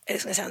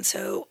 It's going to sound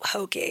so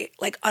hokey.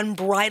 Like,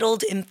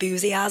 unbridled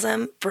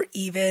enthusiasm for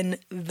even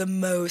the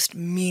most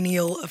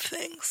menial of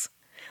things.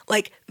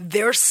 Like,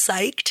 they're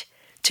psyched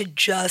to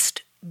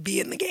just be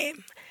in the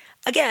game.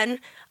 Again,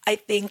 I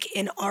think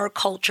in our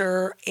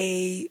culture,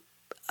 a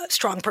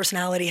strong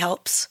personality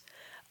helps.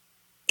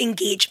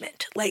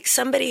 Engagement. Like,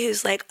 somebody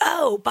who's like,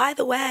 oh, by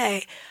the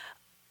way,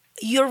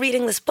 you're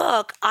reading this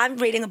book. I'm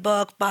reading a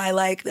book by,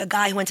 like, a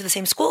guy who went to the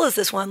same school as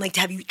this one. Like,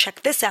 to have you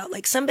check this out.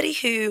 Like, somebody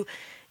who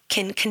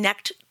can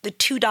connect the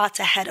two dots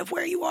ahead of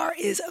where you are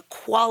is a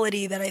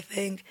quality that I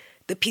think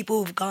the people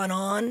who've gone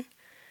on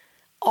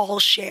all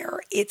share.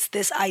 It's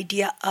this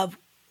idea of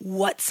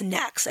what's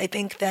next. I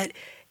think that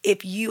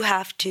if you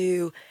have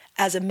to,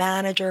 as a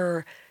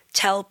manager,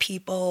 tell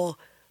people,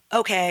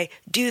 okay,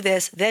 do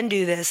this, then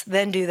do this,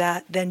 then do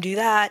that, then do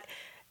that,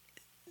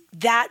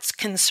 that's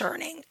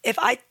concerning. If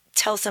I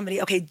tell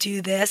somebody, okay,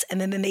 do this, and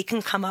then they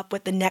can come up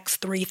with the next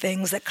three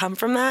things that come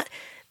from that,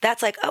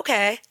 that's like,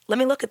 okay, let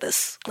me look at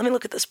this. Let me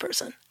look at this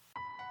person.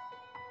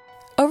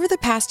 Over the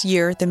past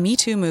year, the Me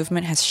Too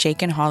movement has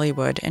shaken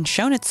Hollywood and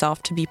shown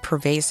itself to be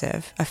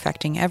pervasive,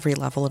 affecting every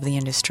level of the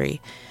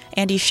industry.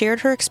 Andy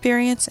shared her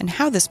experience and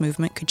how this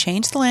movement could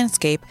change the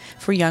landscape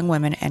for young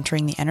women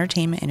entering the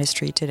entertainment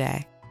industry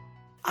today.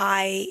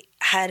 I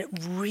had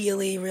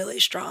really,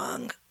 really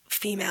strong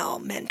female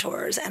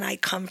mentors, and I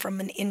come from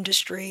an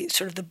industry,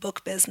 sort of the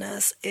book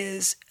business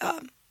is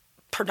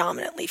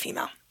predominantly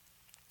female.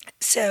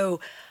 So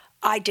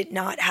I did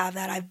not have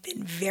that. I've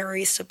been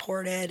very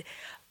supported.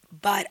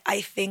 But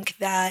I think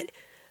that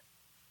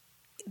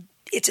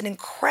it's an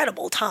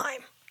incredible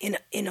time in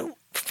a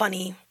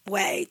funny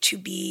way to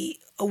be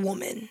a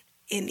woman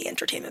in the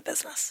entertainment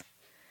business.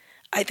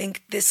 I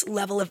think this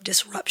level of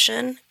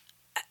disruption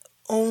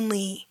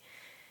only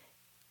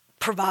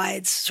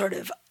provides sort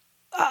of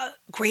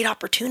great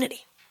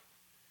opportunity.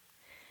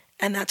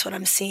 And that's what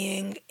I'm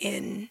seeing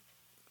in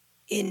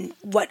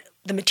what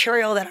the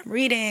material that I'm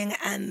reading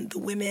and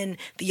the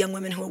young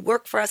women who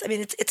work for us. I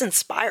mean, it's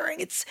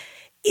inspiring.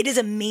 It is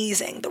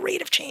amazing, the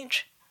rate of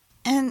change.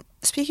 And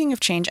speaking of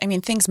change, I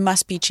mean, things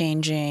must be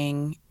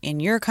changing in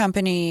your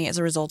company as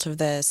a result of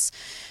this,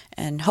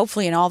 and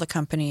hopefully in all the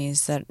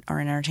companies that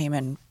are in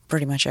entertainment,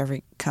 pretty much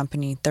every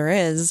company there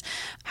is.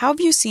 How have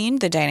you seen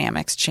the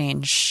dynamics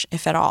change,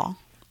 if at all?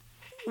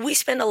 We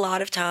spend a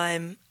lot of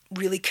time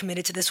really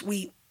committed to this.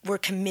 We were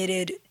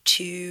committed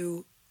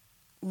to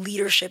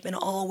leadership in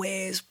all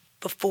ways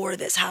before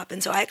this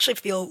happened. So I actually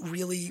feel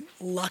really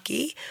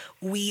lucky.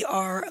 We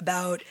are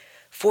about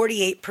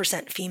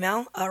 48%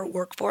 female, our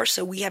workforce.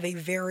 So we have a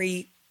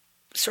very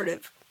sort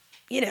of,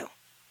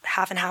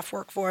 half and half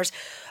workforce.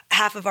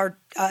 Half of our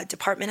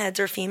department heads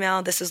are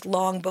female. This is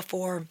long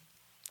before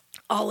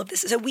all of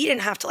this. So we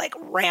didn't have to like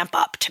ramp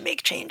up to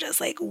make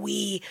changes. Like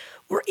we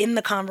were in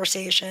the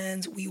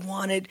conversations. We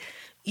wanted,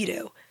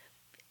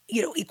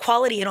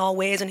 equality in all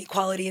ways and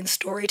equality in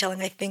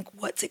storytelling. I think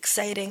what's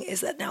exciting is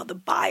that now the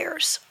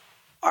buyers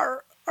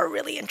are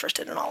really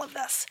interested in all of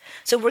this.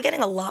 So we're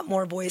getting a lot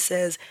more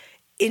voices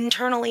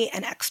internally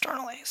and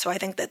externally. So I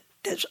think that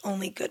there's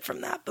only good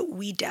from that. But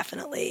we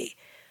definitely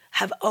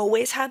have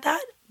always had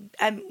that.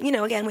 And,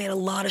 again, we had a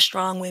lot of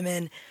strong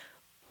women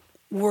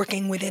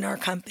working within our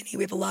company.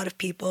 We have a lot of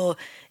people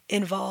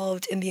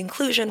involved in the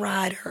inclusion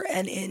rider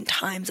and in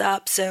Time's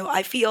Up. So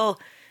I feel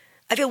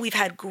we've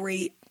had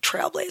great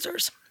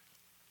trailblazers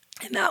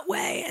in that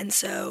way. And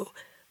so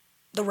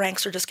the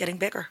ranks are just getting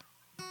bigger.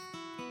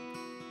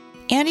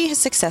 Andy has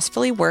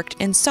successfully worked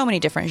in so many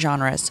different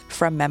genres,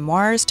 from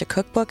memoirs to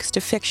cookbooks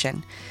to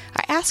fiction.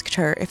 I asked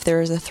her if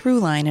there is a through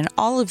line in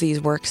all of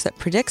these works that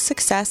predicts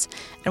success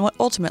and what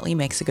ultimately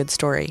makes a good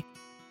story.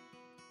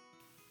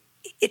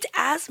 It's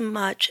as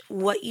much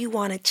what you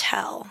want to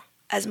tell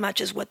as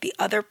much as what the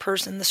other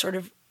person, the sort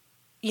of,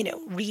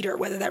 reader,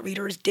 whether that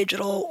reader is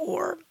digital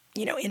or,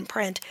 in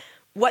print,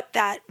 what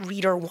that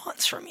reader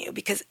wants from you,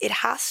 because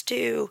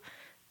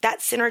that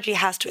synergy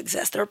has to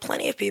exist. There are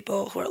plenty of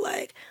people who are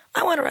like,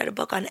 I want to write a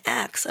book on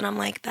X. And I'm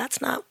like,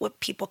 that's not what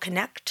people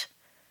connect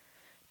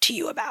to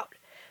you about.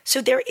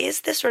 So there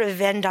is this sort of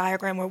Venn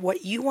diagram where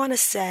what you want to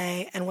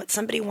say and what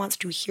somebody wants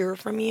to hear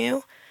from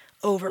you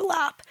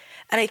overlap.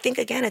 And I think,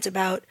 again, it's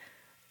about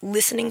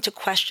listening to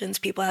questions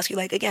people ask you.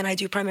 Like, again, I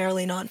do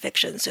primarily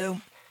nonfiction.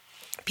 So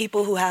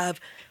people who have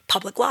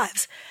public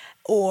lives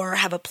or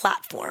have a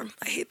platform,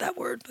 I hate that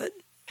word, but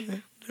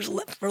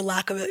for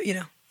lack of it,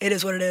 it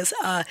is what it is,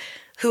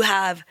 who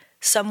have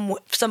some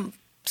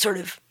sort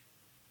of,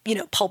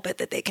 pulpit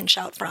that they can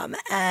shout from.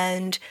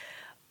 And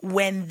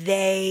when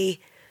they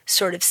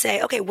sort of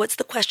say, okay, what's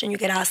the question you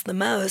get asked the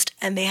most?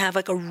 And they have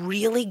like a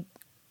really,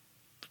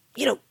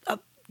 a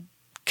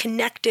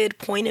connected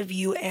point of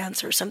view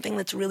answer, something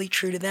that's really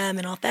true to them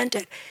and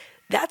authentic,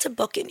 that's a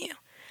book in you.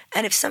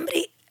 And if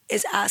somebody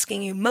is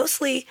asking you,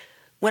 mostly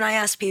when I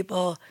ask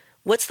people,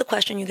 what's the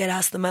question you get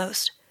asked the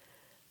most?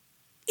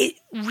 It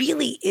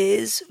really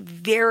is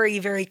very,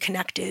 very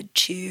connected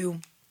to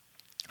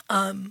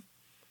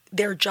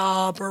their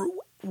job or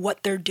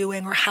what they're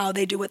doing or how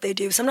they do what they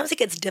do. Sometimes it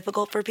gets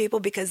difficult for people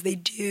because they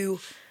do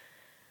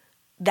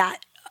that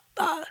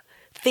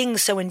thing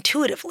so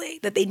intuitively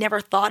that they never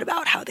thought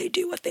about how they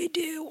do what they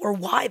do or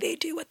why they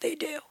do what they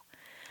do.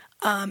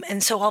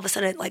 And so all of a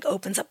sudden it like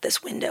opens up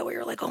this window where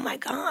you're like, oh my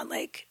God,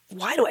 like,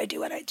 why do I do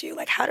what I do?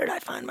 Like, how did I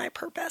find my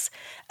purpose?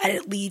 And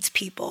it leads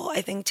people,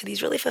 I think, to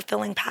these really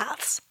fulfilling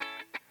paths.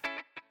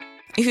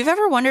 If you've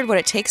ever wondered what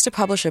it takes to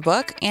publish a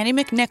book, Andy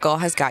McNicol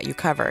has got you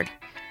covered.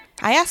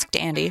 I asked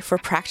Andy for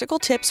practical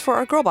tips for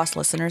our Girlboss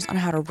listeners on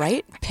how to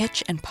write,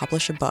 pitch, and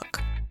publish a book.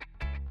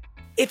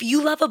 If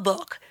you love a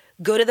book,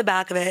 go to the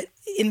back of it.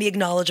 In the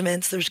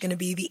acknowledgments, there's going to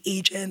be the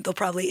agent. They'll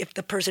probably, if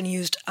the person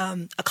used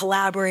a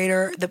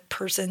collaborator, the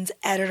person's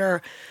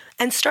editor,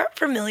 and start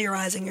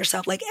familiarizing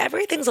yourself. Like,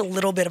 everything's a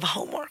little bit of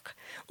homework.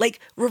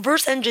 Like,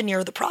 reverse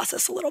engineer the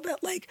process a little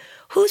bit. Like,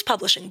 who's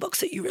publishing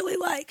books that you really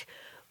like?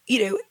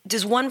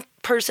 Does one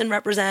person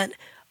represent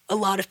a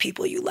lot of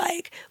people you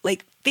like?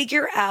 Like,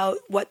 figure out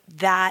what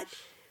that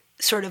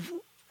sort of,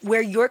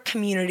 where your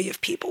community of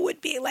people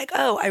would be. Like,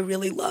 oh, I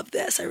really love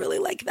this. I really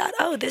like that.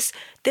 Oh, this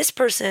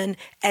person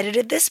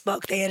edited this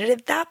book. They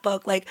edited that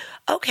book. Like,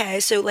 okay,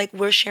 so like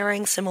we're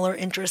sharing similar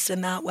interests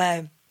in that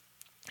way.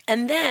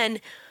 And then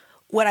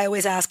what I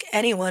always ask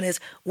anyone is,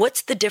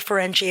 what's the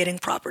differentiating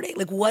property?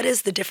 Like, what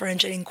is the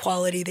differentiating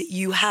quality that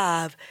you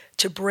have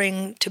to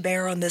bring to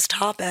bear on this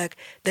topic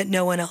that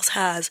no one else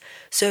has?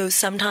 So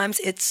sometimes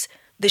it's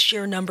the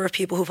sheer number of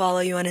people who follow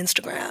you on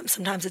Instagram.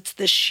 Sometimes it's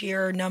the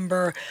sheer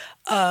number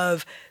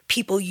of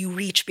people you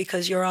reach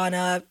because you're on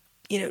a,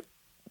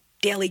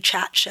 daily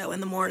chat show in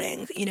the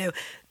morning.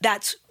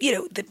 That's,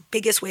 the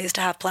biggest ways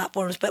to have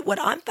platforms. But what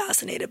I'm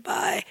fascinated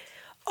by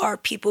are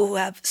people who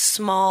have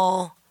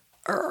smaller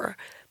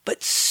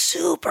but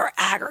super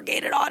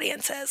aggregated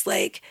audiences.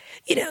 Like,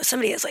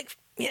 somebody has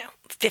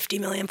 50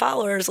 million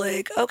followers.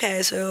 Like,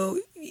 okay, so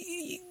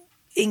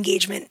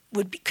engagement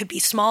could be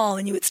small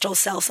and you would still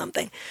sell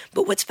something.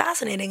 But what's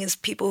fascinating is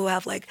people who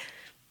have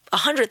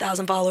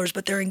 100,000 followers,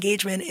 but their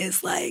engagement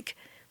is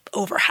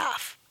over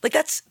half.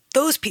 That's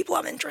those people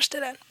I'm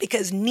interested in,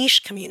 because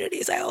niche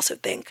communities, I also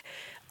think,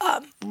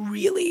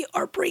 really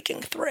are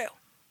breaking through.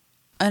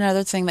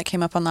 Another thing that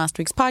came up on last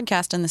week's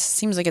podcast, and this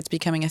seems like it's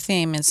becoming a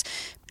theme, is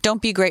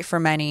don't be great for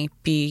many,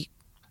 be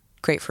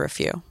great for a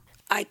few.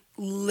 I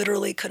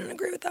literally couldn't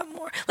agree with that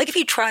more. If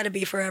you try to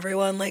be for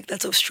everyone,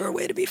 that's a sure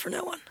way to be for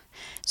no one.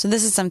 So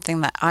this is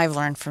something that I've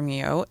learned from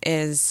you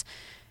is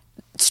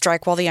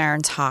strike while the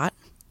iron's hot,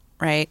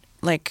 right?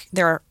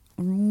 There are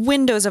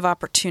windows of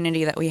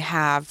opportunity that we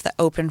have that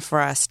open for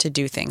us to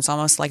do things,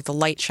 almost like the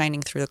light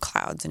shining through the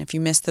clouds. And if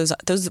you miss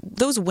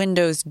those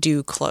windows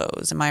do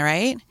close. Am I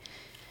right?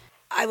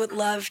 I would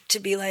love to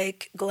be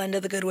like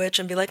Glenda the Good Witch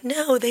and be like,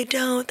 no, they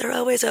don't. They're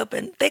always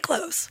open. They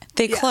close.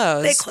 They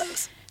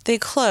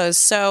close.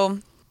 So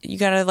you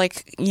got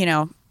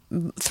to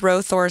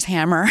throw Thor's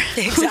hammer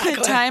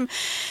exactly.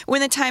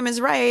 when the time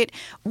is right.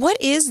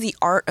 What is the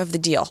art of the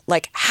deal?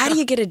 Like, how do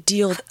you get a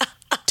deal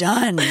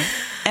done?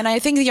 And I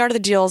think The Art of the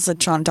Deal is a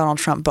Donald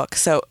Trump book,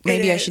 so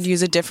maybe I should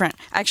use a different.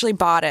 I actually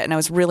bought it, and I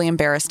was really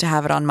embarrassed to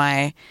have it on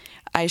my.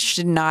 I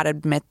should not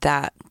admit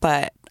that,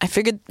 but I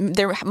figured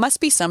there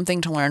must be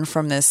something to learn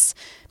from this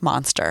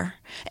monster.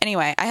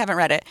 Anyway, I haven't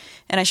read it,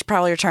 and I should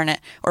probably return it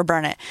or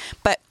burn it.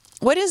 But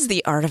what is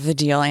The Art of the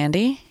Deal,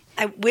 Andy?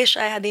 I wish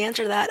I had the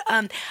answer to that.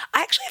 I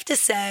actually have to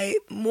say,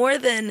 more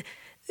than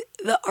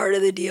the art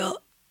of the deal,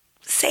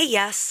 say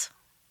yes.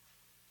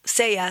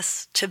 Say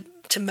yes to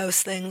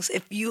most things.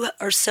 If you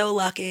are so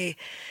lucky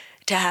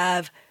to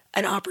have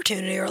an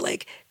opportunity or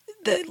like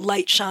the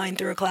light shine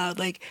through a cloud,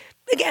 like,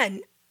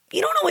 again,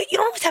 you don't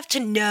always have to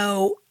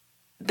know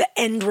the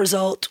end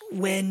result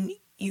when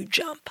you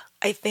jump.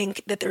 I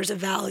think that there's a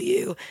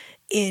value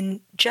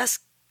in just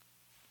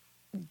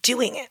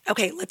doing it.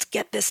 Okay, let's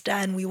get this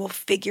done. We will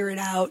figure it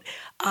out.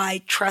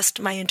 I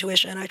trust my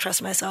intuition. I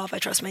trust myself. I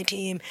trust my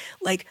team.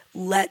 Like,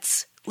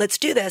 let's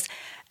do this.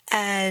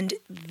 And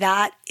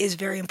that is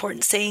very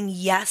important. Saying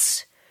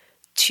yes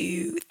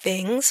to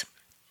things,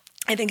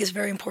 I think, is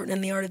very important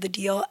in The Art of the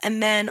Deal.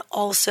 And then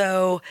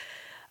also,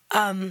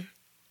 again,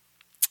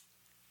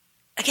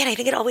 I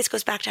think it always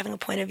goes back to having a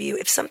point of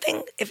view.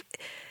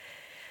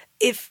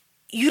 If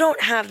you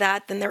don't have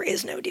that, then there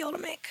is no deal to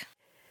make.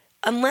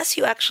 Unless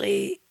you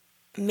actually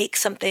make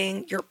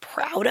something you're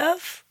proud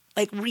of,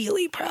 like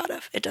really proud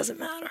of, it doesn't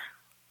matter.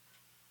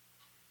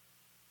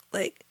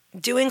 Like,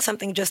 doing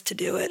something just to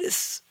do it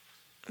is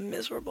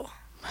miserable.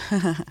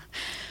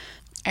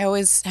 I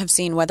always have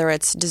seen, whether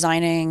it's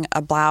designing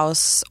a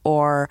blouse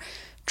or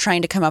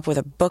trying to come up with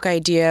a book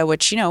idea,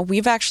 which,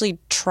 we've actually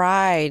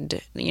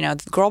tried.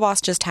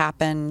 Girlboss just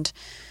happened.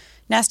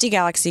 Nasty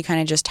Galaxy kind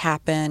of just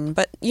happened.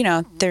 But,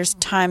 there's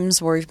times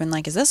where we've been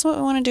like, is this what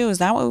we want to do? Is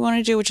that what we want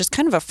to do? Which is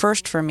kind of a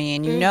first for me.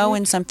 And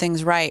when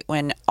something's right,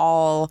 when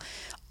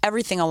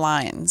everything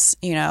aligns.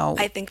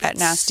 I think that's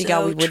at Nasty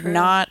Gal,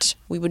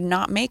 we would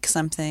not make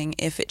something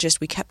if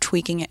we kept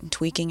tweaking it and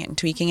tweaking it and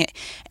tweaking it,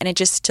 and it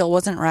just still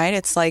wasn't right.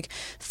 It's like,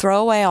 throw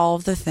away all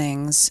of the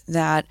things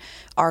that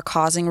are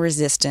causing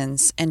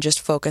resistance and just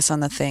focus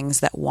on the things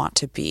that want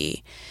to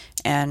be.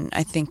 And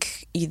I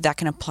think that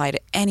can apply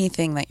to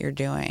anything that you're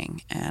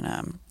doing.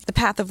 And the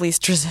path of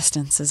least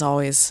resistance is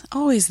always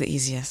the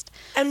easiest.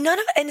 And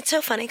it's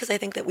so funny because I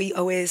think that we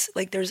always,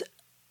 like,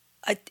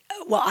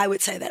 I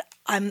would say that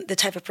I'm the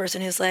type of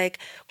person who's like,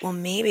 well,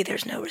 maybe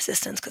there's no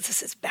resistance because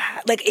this is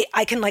bad. Like,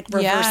 I can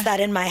reverse that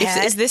in my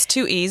head. Is this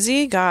too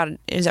easy? God,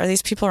 are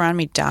these people around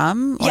me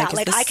dumb? Yeah,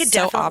 is this I could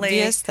so definitely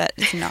obvious that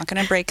it's not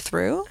going to break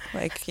through?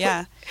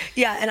 Yeah.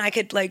 Yeah, and I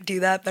could do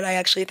that, but I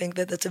actually think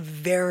that that's a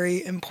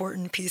very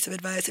important piece of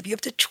advice. If you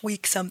have to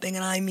tweak something,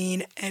 and I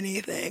mean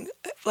anything,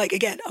 like,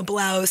 again, a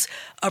blouse,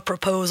 a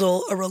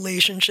proposal, a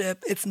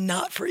relationship, it's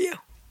not for you.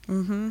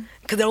 Mm-hmm.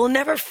 Because it will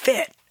never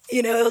fit.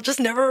 It'll just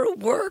never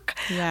work.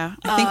 Yeah.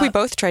 I think we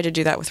both tried to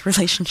do that with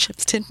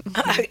relationships, didn't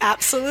we?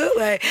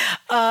 Absolutely.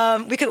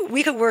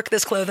 We could work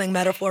this clothing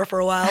metaphor for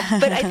a while,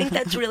 but I think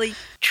that's really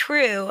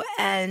true.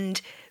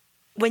 And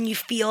when you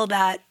feel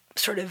that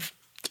sort of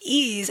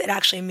ease, it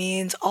actually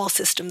means all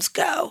systems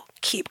go.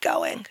 Keep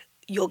going.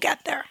 You'll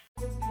get there.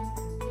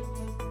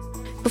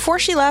 Before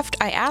she left,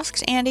 I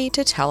asked Andy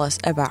to tell us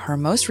about her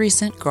most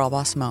recent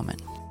Girlboss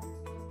moment.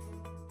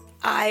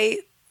 I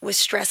was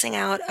stressing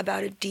out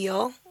about a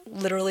deal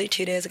literally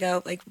 2 days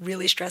ago, like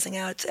really stressing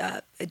out,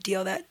 a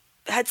deal that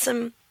had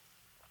some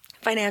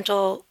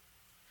financial,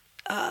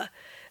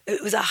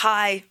 it was a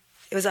high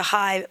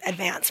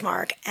advance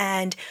mark,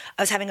 and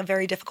I was having a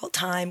very difficult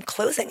time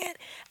closing it.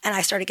 And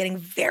I started getting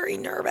very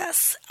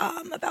nervous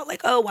about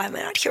why am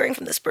I not hearing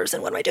from this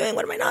person? What am I doing?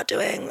 What am I not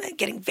doing? Like,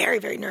 getting very,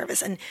 very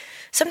nervous. And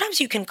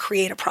sometimes you can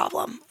create a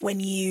problem when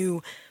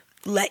you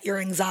let your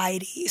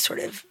anxiety sort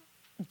of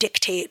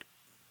dictate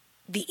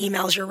the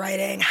emails you're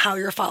writing, how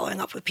you're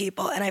following up with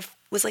people. And I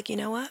was like, you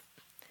know what?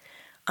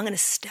 I'm going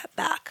to step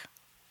back.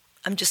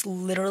 I'm just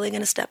literally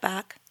going to step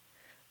back.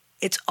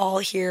 It's all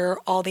here.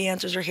 All the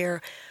answers are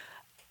here.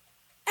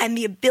 And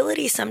the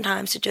ability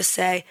sometimes to just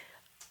say,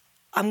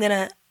 I'm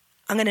going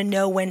to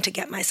know when to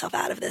get myself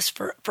out of this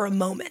for a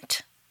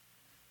moment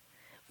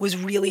was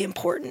really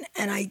important.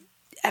 And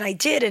I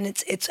did, and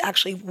it's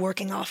actually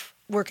working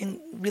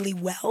really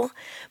well.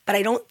 But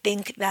I don't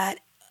think that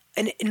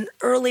in an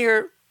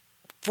earlier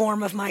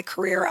form of my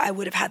career, I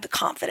would have had the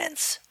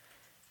confidence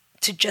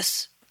to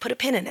just put a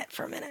pin in it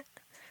for a minute.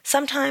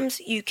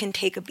 Sometimes you can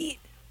take a beat.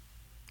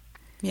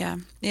 Yeah.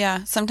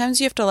 Sometimes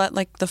you have to let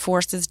the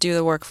forces do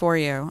the work for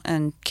you,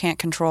 and can't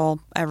control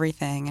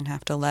everything, and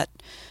have to let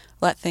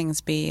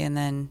things be, and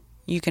then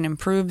you can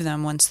improve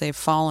them once they've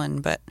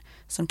fallen. But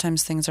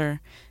sometimes things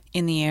are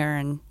in the air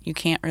and you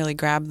can't really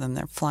grab them.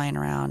 They're flying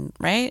around,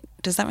 right?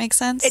 Does that make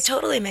sense? It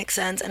totally makes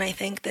sense. And I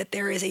think that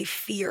there is a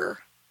fear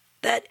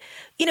that,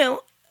 you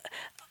know,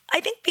 I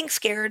think being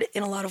scared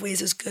in a lot of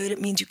ways is good.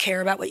 It means you care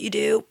about what you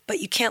do, but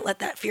you can't let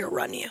that fear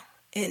run you.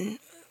 In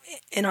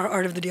our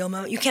Art of the Deal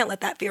moment, you can't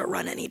let that fear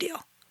run any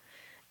deal.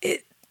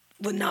 It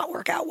would not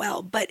work out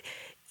well. But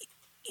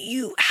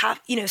you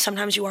have, you know,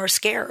 sometimes you are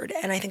scared,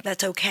 and I think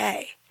that's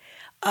okay.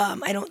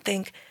 I don't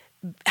think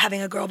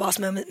having a girl boss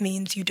moment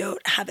means you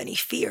don't have any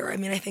fear. I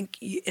mean, I think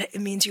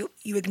it means you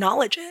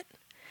acknowledge it,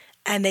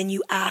 and then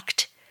you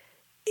act.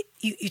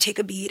 You take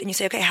a beat and you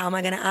say, okay, how am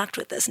I going to act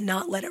with this?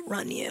 Not let it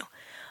run you.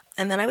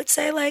 And then I would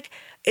say, like,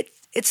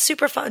 it's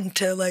super fun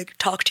to, like,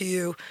 talk to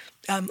you,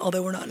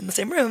 although we're not in the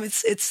same room.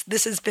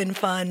 This has been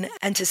fun,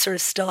 and to sort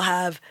of still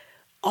have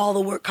all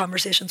the work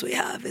conversations we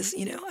have is,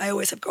 you know, I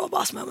always have girl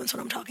boss moments when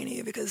I'm talking to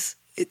you because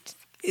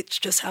it's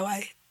just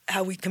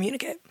how we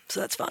communicate. So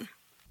that's fun.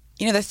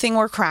 You know, the thing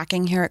we're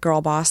cracking here at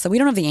Girlboss that we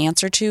don't have the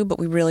answer to, but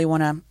we really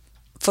want to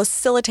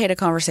facilitate a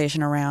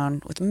conversation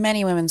around with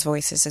many women's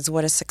voices is,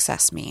 what does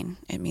success mean?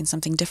 It means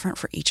something different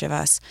for each of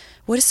us.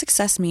 What does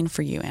success mean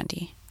for you,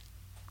 Andy?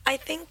 I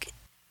think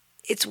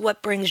it's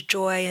what brings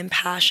joy and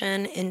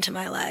passion into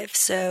my life.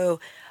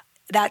 So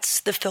that's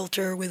the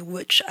filter with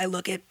which I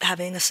look at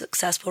having a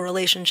successful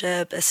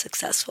relationship, a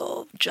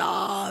successful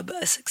job,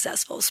 a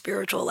successful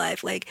spiritual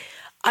life. Like,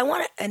 I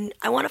want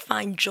to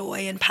find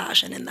joy and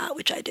passion in that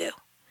which I do.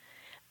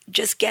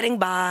 Just getting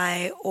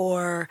by,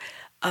 or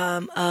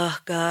oh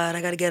God,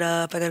 I got to get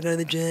up, I got to go to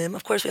the gym.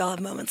 Of course, we all have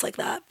moments like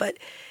that. But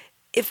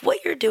if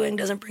what you're doing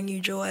doesn't bring you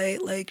joy,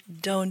 like,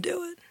 don't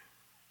do it.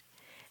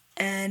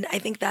 And I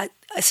think that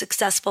a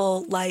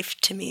successful life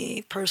to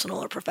me, personal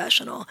or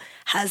professional,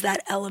 has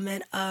that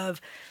element of,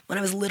 when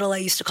I was little, I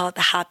used to call it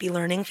the happy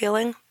learning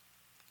feeling.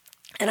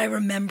 And I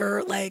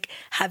remember, like,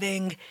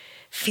 having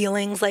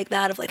feelings like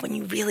that of, like, when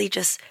you really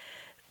just,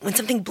 when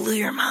something blew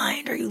your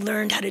mind, or you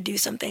learned how to do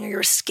something, or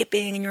you're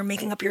skipping and you're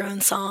making up your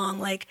own song.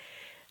 Like,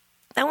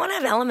 I want to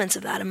have elements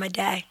of that in my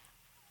day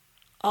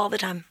all the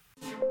time.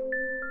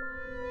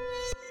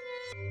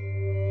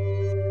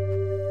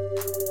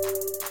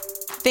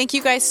 Thank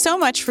you guys so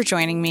much for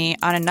joining me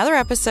on another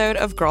episode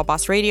of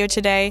Girlboss Radio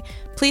today.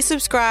 Please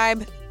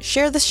subscribe,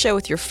 share this show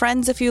with your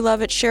friends if you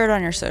love it, share it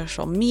on your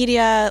social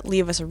media,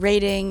 leave us a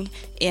rating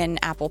in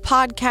Apple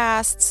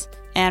Podcasts,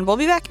 and we'll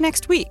be back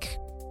next week.